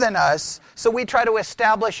more than us, so we try to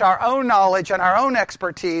establish our own knowledge and our own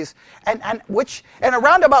expertise, and which in a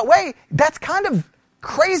roundabout way, that's kind of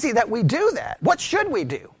crazy that we do that. What should we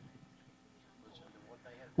do?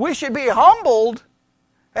 We should be humbled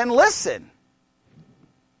and listen.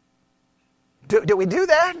 Do we do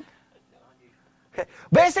that? Okay.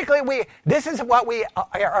 Basically, this is what we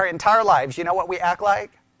our entire lives. You know what we act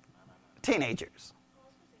like? Teenagers.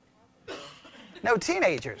 No,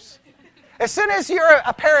 teenagers. As soon as you're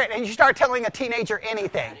a parent and you start telling a teenager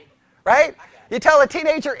anything, right? You tell a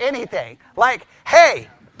teenager anything. Like, hey,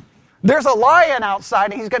 there's a lion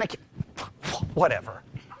outside and he's going to... Whatever.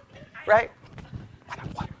 Right?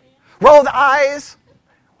 Roll the eyes.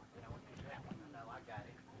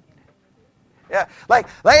 Yeah, like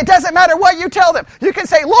it doesn't matter what you tell them. You can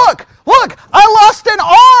say, look, I lost an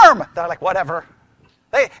arm. They're like, whatever.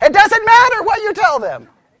 It doesn't matter what you tell them.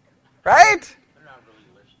 Right?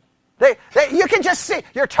 You can just see.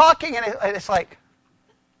 You're talking and it's like,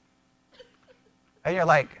 and you're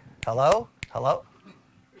like, hello?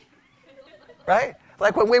 Right?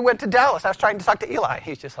 Like when we went to Dallas, I was trying to talk to Eli.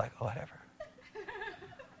 He's just like, oh, whatever.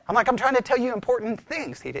 I'm like, I'm trying to tell you important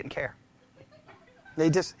things. He didn't care. He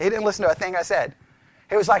didn't listen to a thing I said.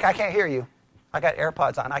 He was like, I can't hear you. I got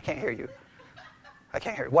AirPods on. I can't hear you.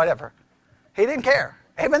 Whatever. He didn't care.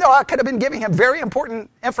 Even though I could have been giving him very important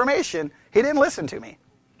information, he didn't listen to me.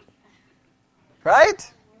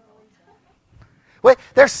 Right? Wait,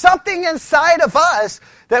 there's something inside of us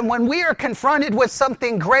that when we are confronted with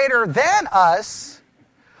something greater than us,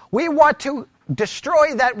 we want to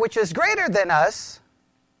destroy that which is greater than us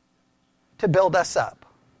to build us up.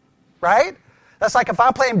 Right? That's like if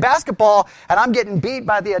I'm playing basketball and I'm getting beat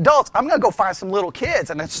by the adults, I'm going to go find some little kids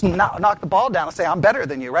and just knock the ball down and say, I'm better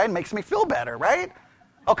than you, right? It makes me feel better, right?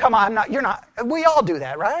 Oh, come on, you're not. We all do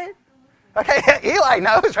that, right? Okay, Eli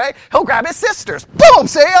knows, right? He'll grab his sisters. Boom,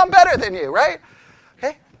 say, I'm better than you, right?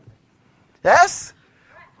 Okay? Yes?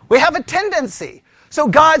 We have a tendency. So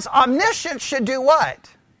God's omniscience should do what?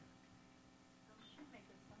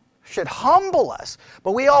 Should humble us.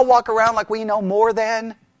 But we all walk around like we know more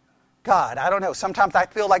than God. I don't know. Sometimes I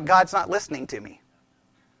feel like God's not listening to me.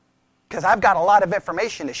 Because I've got a lot of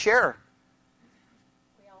information to share.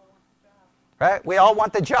 Right? We all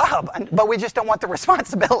want the job, but we just don't want the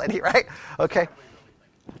responsibility, right? Okay.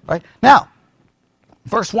 Right? Now,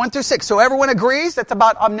 verse 1 through 6. So everyone agrees that's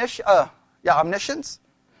about omniscience.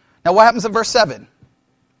 Now what happens in verse 7?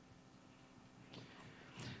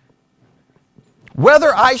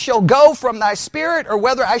 Whether I shall go from thy spirit or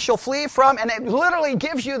whether I shall flee from, and it literally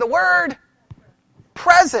gives you the word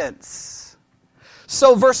presence.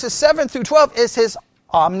 So verses 7 through 12 is his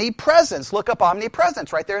omnipresence. Look up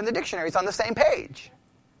omnipresence right there in the dictionary. It's on the same page.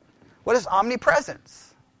 What is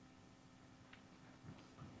omnipresence?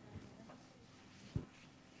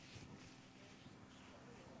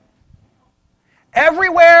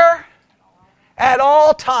 Everywhere, at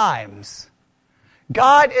all times.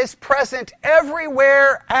 God is present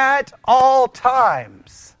everywhere at all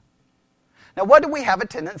times. Now, what do we have a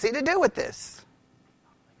tendency to do with this?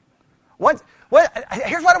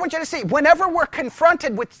 Here's what I want you to see. Whenever we're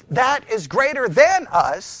confronted with that is greater than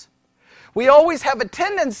us, we always have a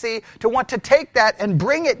tendency to want to take that and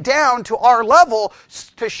bring it down to our level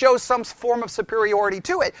to show some form of superiority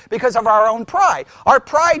to it because of our own pride. Our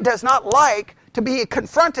pride does not like to be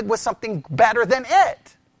confronted with something better than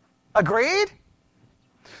it. Agreed?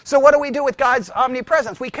 So what do we do with God's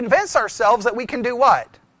omnipresence? We convince ourselves that we can do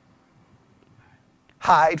what?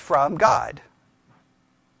 Hide from God.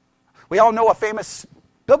 We all know a famous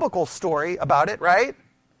biblical story about it, right?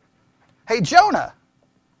 Hey, Jonah,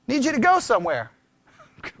 need you to go somewhere.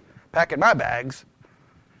 Packing my bags.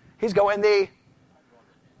 I'm going the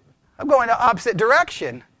opposite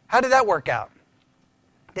direction. How did that work out?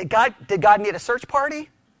 Did God need a search party?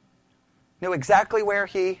 Knew exactly where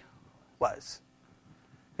he was.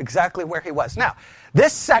 Exactly where he was. Now,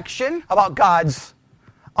 this section about God's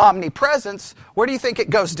omnipresence, where do you think it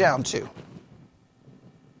goes down to?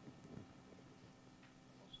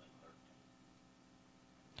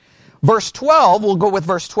 Verse 12, we'll go with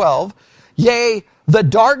verse 12. Yea, the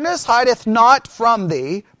darkness hideth not from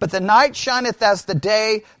thee, but the night shineth as the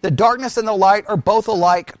day. The darkness and the light are both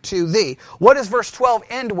alike to thee. What does verse 12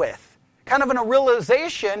 end with? Kind of a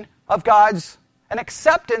realization of an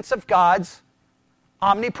acceptance of God's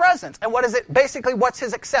omnipresence. And what is it? Basically, what's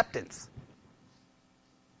his acceptance?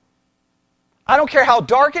 I don't care how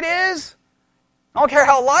dark it is. I don't care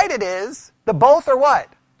how light it is. The both are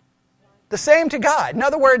what? The same to God. In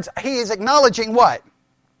other words, he is acknowledging what?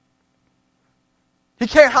 He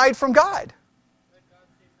can't hide from God.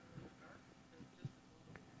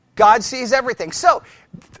 God sees everything. So,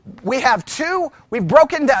 we've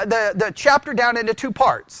broken the chapter down into two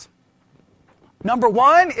parts. Number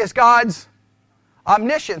one is God's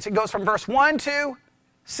omniscience. It goes from verse 1 to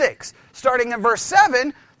 6. Starting in verse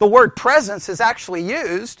 7, the word presence is actually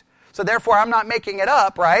used. So therefore, I'm not making it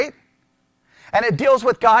up, right? And it deals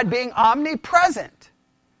with God being omnipresent.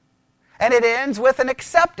 And it ends with an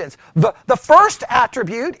acceptance. The first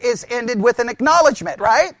attribute is ended with an acknowledgement,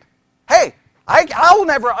 right? Hey, I'll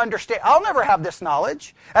never understand. I'll never have this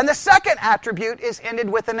knowledge. And the second attribute is ended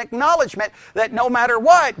with an acknowledgement that no matter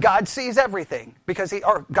what, God sees everything.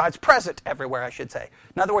 Or God's present everywhere, I should say.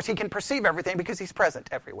 In other words, he can perceive everything because he's present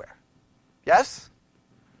everywhere. Yes?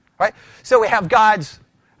 Right? So we have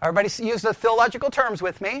everybody use the theological terms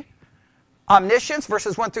with me. Omniscience,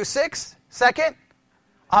 verses 1 through 6. Second,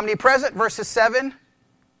 omnipresent, verses 7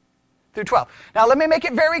 through 12. Now let me make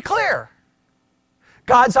it very clear.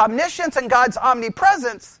 God's omniscience and God's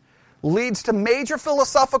omnipresence leads to major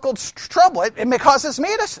philosophical trouble. It causes me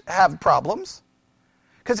to have problems.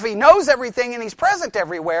 Because if he knows everything and he's present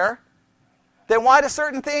everywhere, then why do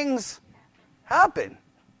certain things happen?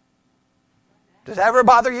 Does that ever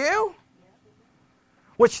bother you?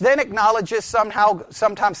 Which then acknowledges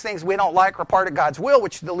sometimes things we don't like are part of God's will,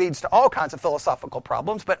 which leads to all kinds of philosophical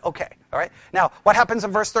problems, but okay. All right. Now, what happens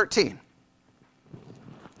in verse 13?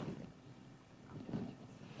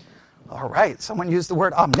 All right, someone used the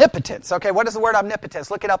word omnipotence. Okay, what is the word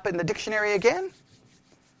omnipotence? Look it up in the dictionary again.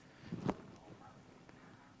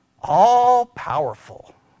 All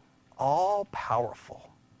powerful. All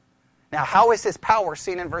powerful. Now, how is his power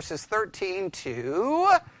seen in verses 13 to...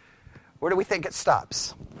 Where do we think it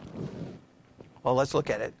stops? Well, let's look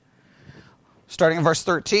at it. Starting in verse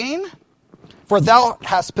 13. For thou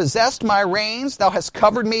hast possessed my reins, thou hast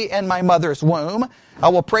covered me in my mother's womb. I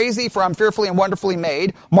will praise thee, for I am fearfully and wonderfully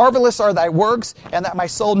made. Marvelous are thy works, and that my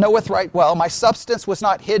soul knoweth right well. My substance was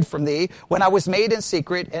not hid from thee, when I was made in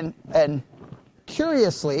secret and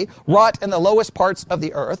curiously wrought in the lowest parts of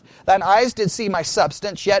the earth. Thine eyes did see my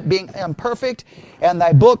substance, yet being imperfect, and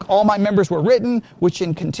thy book all my members were written, which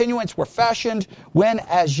in continuance were fashioned, when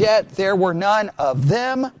as yet there were none of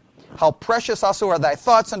them. How precious also are thy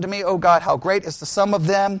thoughts unto me, O God, how great is the sum of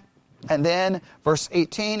them. And then, verse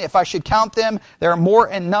 18, if I should count them, they are more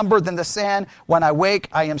in number than the sand. When I wake,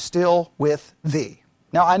 I am still with thee.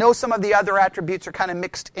 Now, I know some of the other attributes are kind of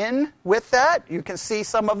mixed in with that. You can see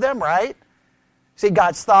some of them, right? See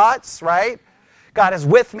God's thoughts, right? God is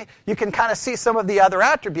with me. You can kind of see some of the other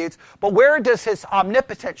attributes. But where does his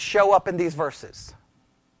omnipotence show up in these verses?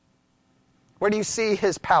 Where do you see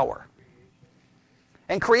his power?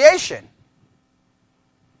 In creation.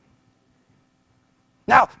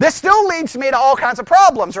 Now, this still leads me to all kinds of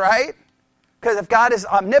problems, right? Because if God is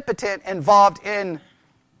omnipotent, involved in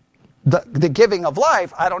the giving of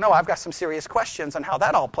life, I don't know, I've got some serious questions on how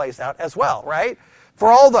that all plays out as well, right?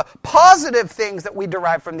 For all the positive things that we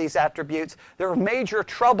derive from these attributes, there are major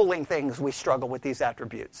troubling things we struggle with these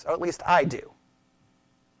attributes, or at least I do.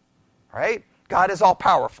 Right? God is all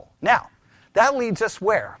powerful. Now, that leads us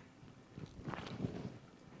where?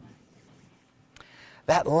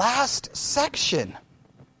 That last section,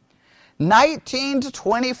 19 to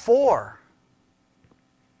 24.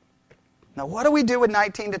 Now, what do we do with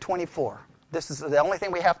 19 to 24? This is the only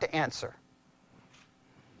thing we have to answer.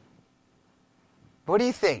 What do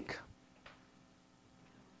you think?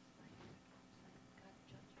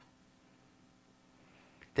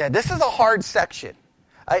 Yeah, this is a hard section.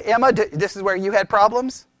 Emma, this is where you had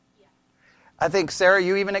problems? Yeah. I think, Sarah,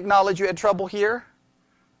 you even acknowledge you had trouble here,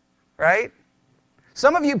 right?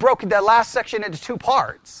 Some of you broke that last section into 2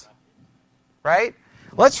 parts, right?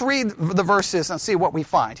 Let's read the verses and see what we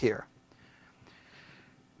find here.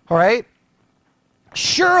 All right?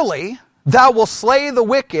 Surely thou wilt slay the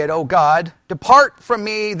wicked, O God. Depart from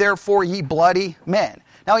me, therefore, ye bloody men.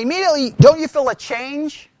 Now, immediately, don't you feel a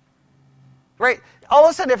change? Right? All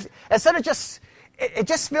of a sudden, instead of just, it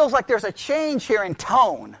just feels like there's a change here in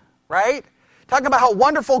tone, right? Talking about how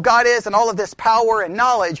wonderful God is and all of this power and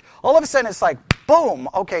knowledge, all of a sudden it's like, boom,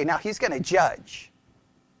 okay, now he's going to judge.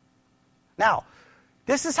 Now,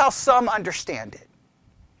 this is how some understand it.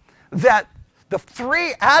 That the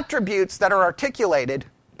 3 attributes that are articulated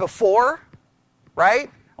before, right?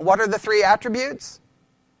 What are the 3 attributes?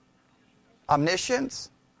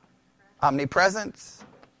 Omniscience, omnipresence,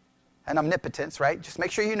 and omnipotence, right? Just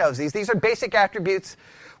make sure you know these. These are basic attributes.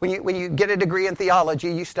 When you get a degree in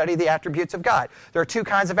theology, you study the attributes of God. There are 2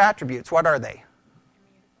 kinds of attributes. What are they?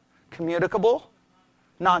 Communicable,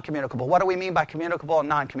 non-communicable. What do we mean by communicable and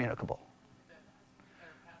non-communicable?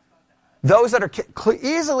 Those that are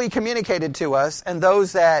easily communicated to us, and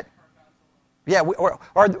those that, or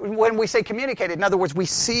when we say communicated, in other words, we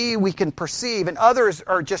see, we can perceive, and others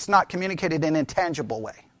are just not communicated in an intangible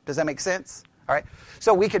way. Does that make sense? All right.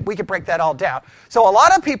 So we could break that all down. So a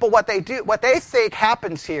lot of people, what they think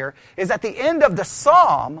happens here is at the end of the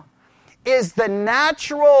psalm is the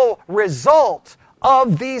natural result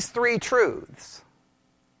of these 3 truths.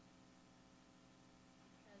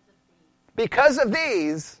 Because of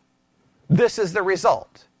these, this is the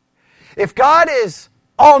result. If God is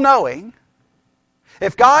all-knowing,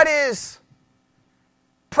 if God is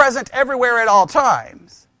present everywhere at all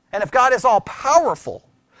times, and if God is all-powerful,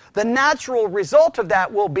 the natural result of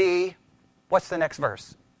that will be, what's the next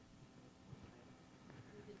verse?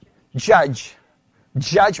 Judge.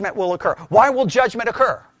 Judgment will occur. Why will judgment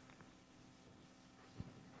occur?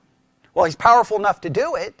 Well, he's powerful enough to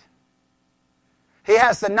do it. He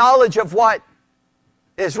has the knowledge of what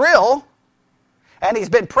is real, and he's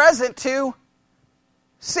been present to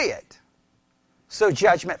see it. So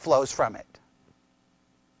judgment flows from it.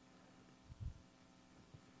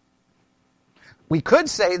 We could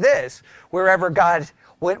say this, wherever God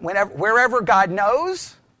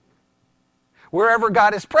knows, wherever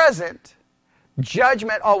God is present,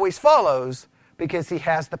 judgment always follows because he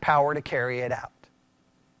has the power to carry it out.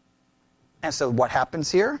 And so what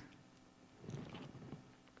happens here?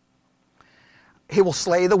 He will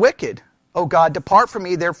slay the wicked. O God, depart from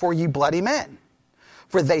me, therefore, ye bloody men.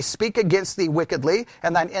 For they speak against thee wickedly,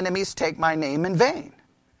 and thine enemies take my name in vain.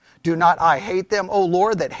 Do not I hate them, O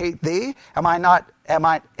Lord, that hate thee? Am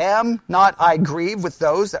not I grieved with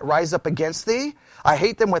those that rise up against thee? I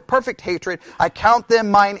hate them with perfect hatred. I count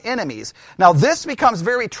them mine enemies. Now this becomes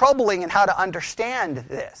very troubling in how to understand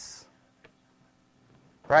this.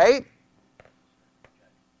 Right?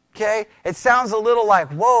 Okay? It sounds a little like,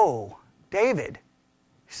 whoa, David,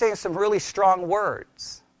 you're saying some really strong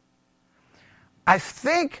words. I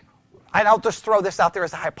think, and I'll just throw this out there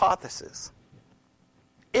as a hypothesis.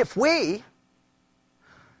 If we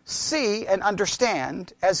see and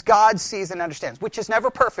understand as God sees and understands, which is never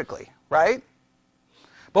perfectly, right?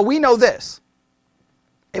 But we know this.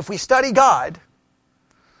 If we study God,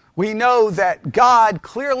 we know that God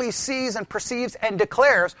clearly sees and perceives and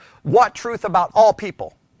declares what truth about all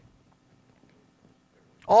people.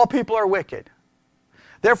 All people are wicked.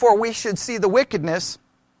 Therefore, we should see the wickedness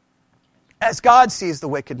as God sees the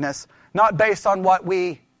wickedness, not based on what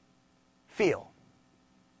we feel.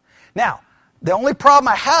 Now, the only problem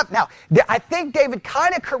I have, I think David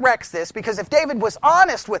kind of corrects this, because if David was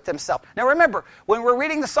honest with himself. Now remember, when we're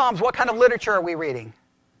reading the Psalms, what kind of literature are we reading?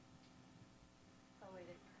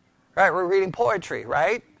 Poetic. Right, we're reading poetry,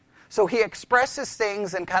 right? So he expresses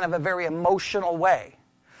things in kind of a very emotional way.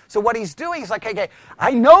 So what he's doing is like, okay,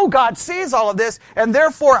 I know God sees all of this, and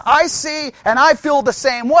therefore I see and I feel the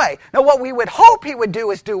same way. Now what we would hope he would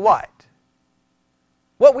do is do what?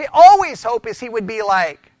 What we always hope is he would be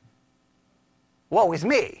like, woe is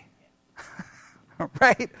me.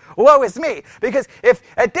 Right? Woe is me. Because if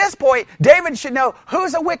at this point, David should know,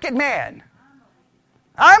 who's a wicked man?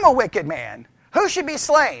 I'm a wicked man. Who should be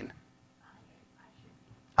slain?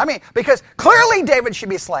 I mean, because clearly David should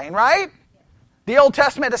be slain, right? The Old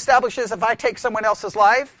Testament establishes if I take someone else's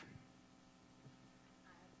life,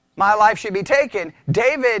 my life should be taken.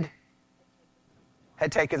 David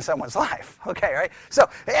had taken someone's life. Okay, right? So,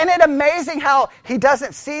 isn't it amazing how he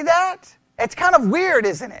doesn't see that? It's kind of weird,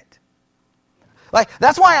 isn't it? Like,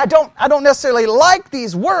 that's why I don't necessarily like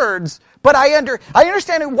these words, But I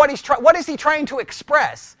understand what is he trying to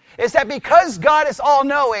express? Is that because God is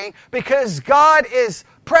all-knowing, because God is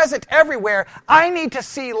present everywhere, I need to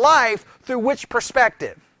see life through which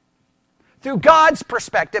perspective? Through God's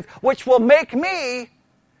perspective, which will make me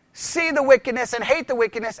see the wickedness and hate the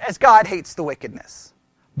wickedness as God hates the wickedness.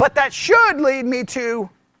 But that should lead me to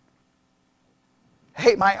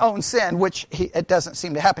hate my own sin, which it doesn't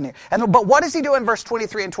seem to happen here. But what does he do in verse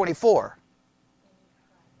 23 and 24?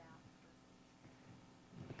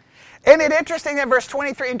 Isn't it interesting in verse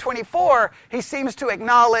 23 and 24, he seems to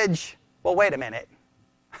acknowledge, well, wait a minute.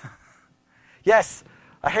 Yes,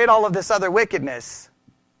 I hate all of this other wickedness,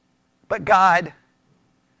 but God,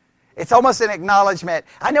 it's almost an acknowledgement.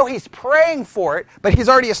 I know he's praying for it, but he's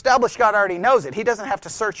already established God already knows it. He doesn't have to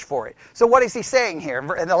search for it. So what is he saying here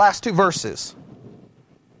in the last two verses?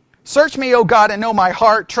 Search me, O God, and know my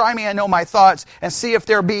heart. Try me and know my thoughts, and see if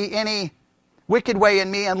there be any wicked way in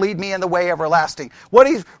me, and lead me in the way everlasting. What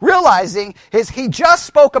he's realizing is he just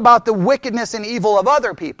spoke about the wickedness and evil of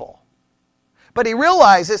other people. But he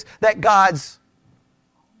realizes that God's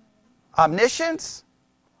omniscience,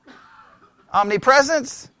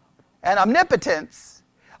 omnipresence, and omnipotence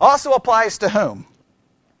also applies to whom?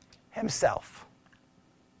 Himself.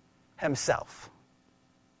 Himself.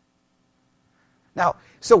 Now,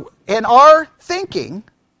 so in our thinking,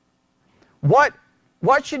 what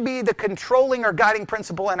should be the controlling or guiding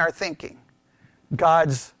principle in our thinking?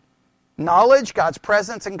 God's knowledge, God's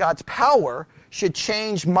presence, and God's power should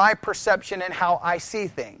change my perception and how I see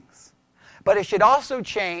things. But it should also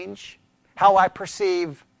change how I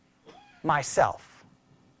perceive myself.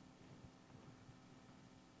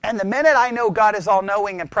 And the minute I know God is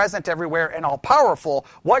all-knowing and present everywhere and all-powerful,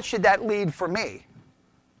 what should that lead for me?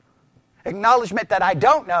 Acknowledgement that I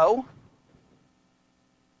don't know.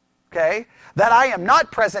 Okay? That I am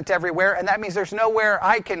not present everywhere, and that means there's nowhere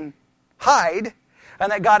I can hide,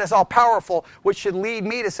 and that God is all-powerful, which should lead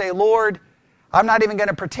me to say, Lord, I'm not even going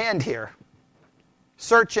to pretend here.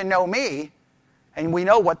 Search and know me, and we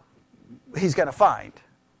know what he's going to find.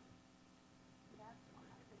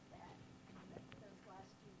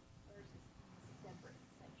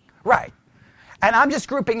 Right. And I'm just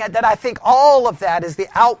grouping it that I think all of that is the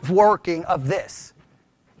outworking of this.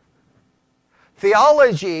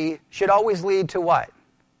 Theology should always lead to what?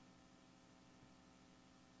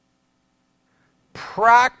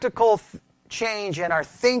 Practical change in our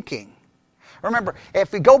thinking. Remember,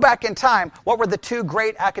 if we go back in time, what were the two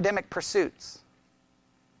great academic pursuits?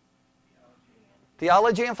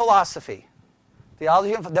 Theology and philosophy.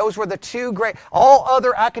 Those were the two great. All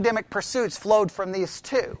other academic pursuits flowed from these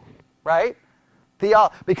two, right?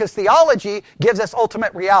 Because theology gives us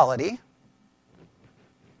ultimate reality,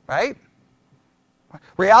 right?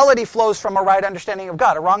 Reality flows from a right understanding of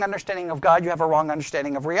God. A wrong understanding of God, you have a wrong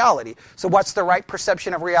understanding of reality. So what's the right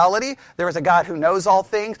perception of reality? There is a God who knows all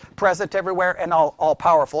things, present everywhere, and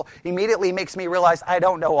all-powerful. Immediately makes me realize I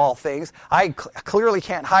don't know all things. I clearly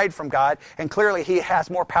can't hide from God, and clearly he has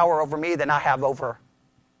more power over me than I have over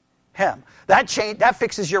him. That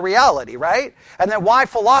fixes your reality, right? And then why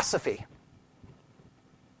philosophy?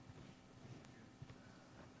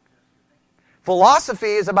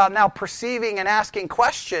 Philosophy is about now perceiving and asking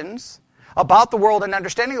questions about the world and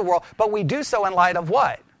understanding the world, but we do so in light of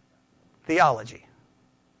what? Theology.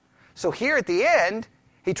 So here at the end,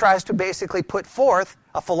 he tries to basically put forth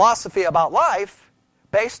a philosophy about life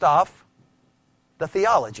based off the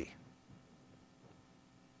theology.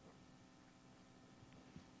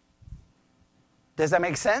 Does that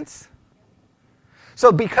make sense?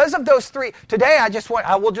 So because of those three, today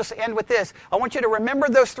I will just end with this. I want you to remember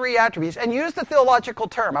those three attributes and use the theological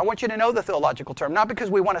term. I want you to know the theological term, not because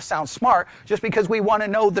we want to sound smart, just because we want to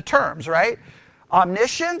know the terms, right?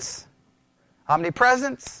 Omniscience,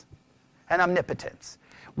 omnipresence, and omnipotence.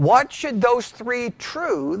 What should those three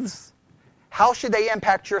truths, how should they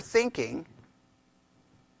impact your thinking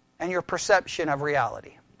and your perception of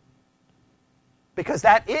reality? Because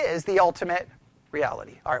that is the ultimate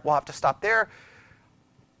reality. All right, we'll have to stop there.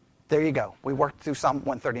 There you go. We worked through Psalm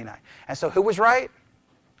 139. And so who was right?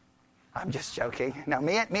 I'm just joking. No,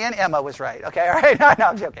 me and Emma was right. Okay, all right? No,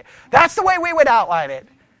 I'm joking. That's the way we would outline it.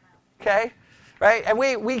 Okay? Right? And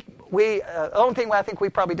the only thing I think we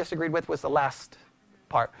probably disagreed with was the last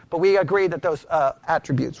part. But we agreed that those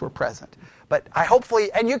attributes were present. But I hopefully,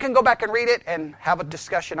 and you can go back and read it and have a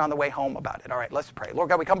discussion on the way home about it. All right, let's pray. Lord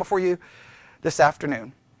God, we come before you this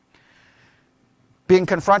afternoon. Being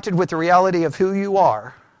confronted with the reality of who you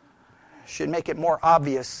are should make it more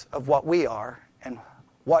obvious of what we are and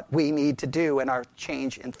what we need to do in our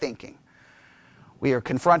change in thinking. We are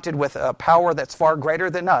confronted with a power that's far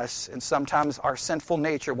greater than us, and sometimes our sinful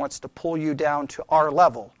nature wants to pull you down to our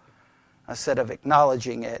level instead of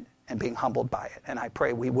acknowledging it and being humbled by it. And I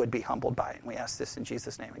pray we would be humbled by it. And we ask this in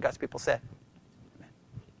Jesus' name. And God's people said,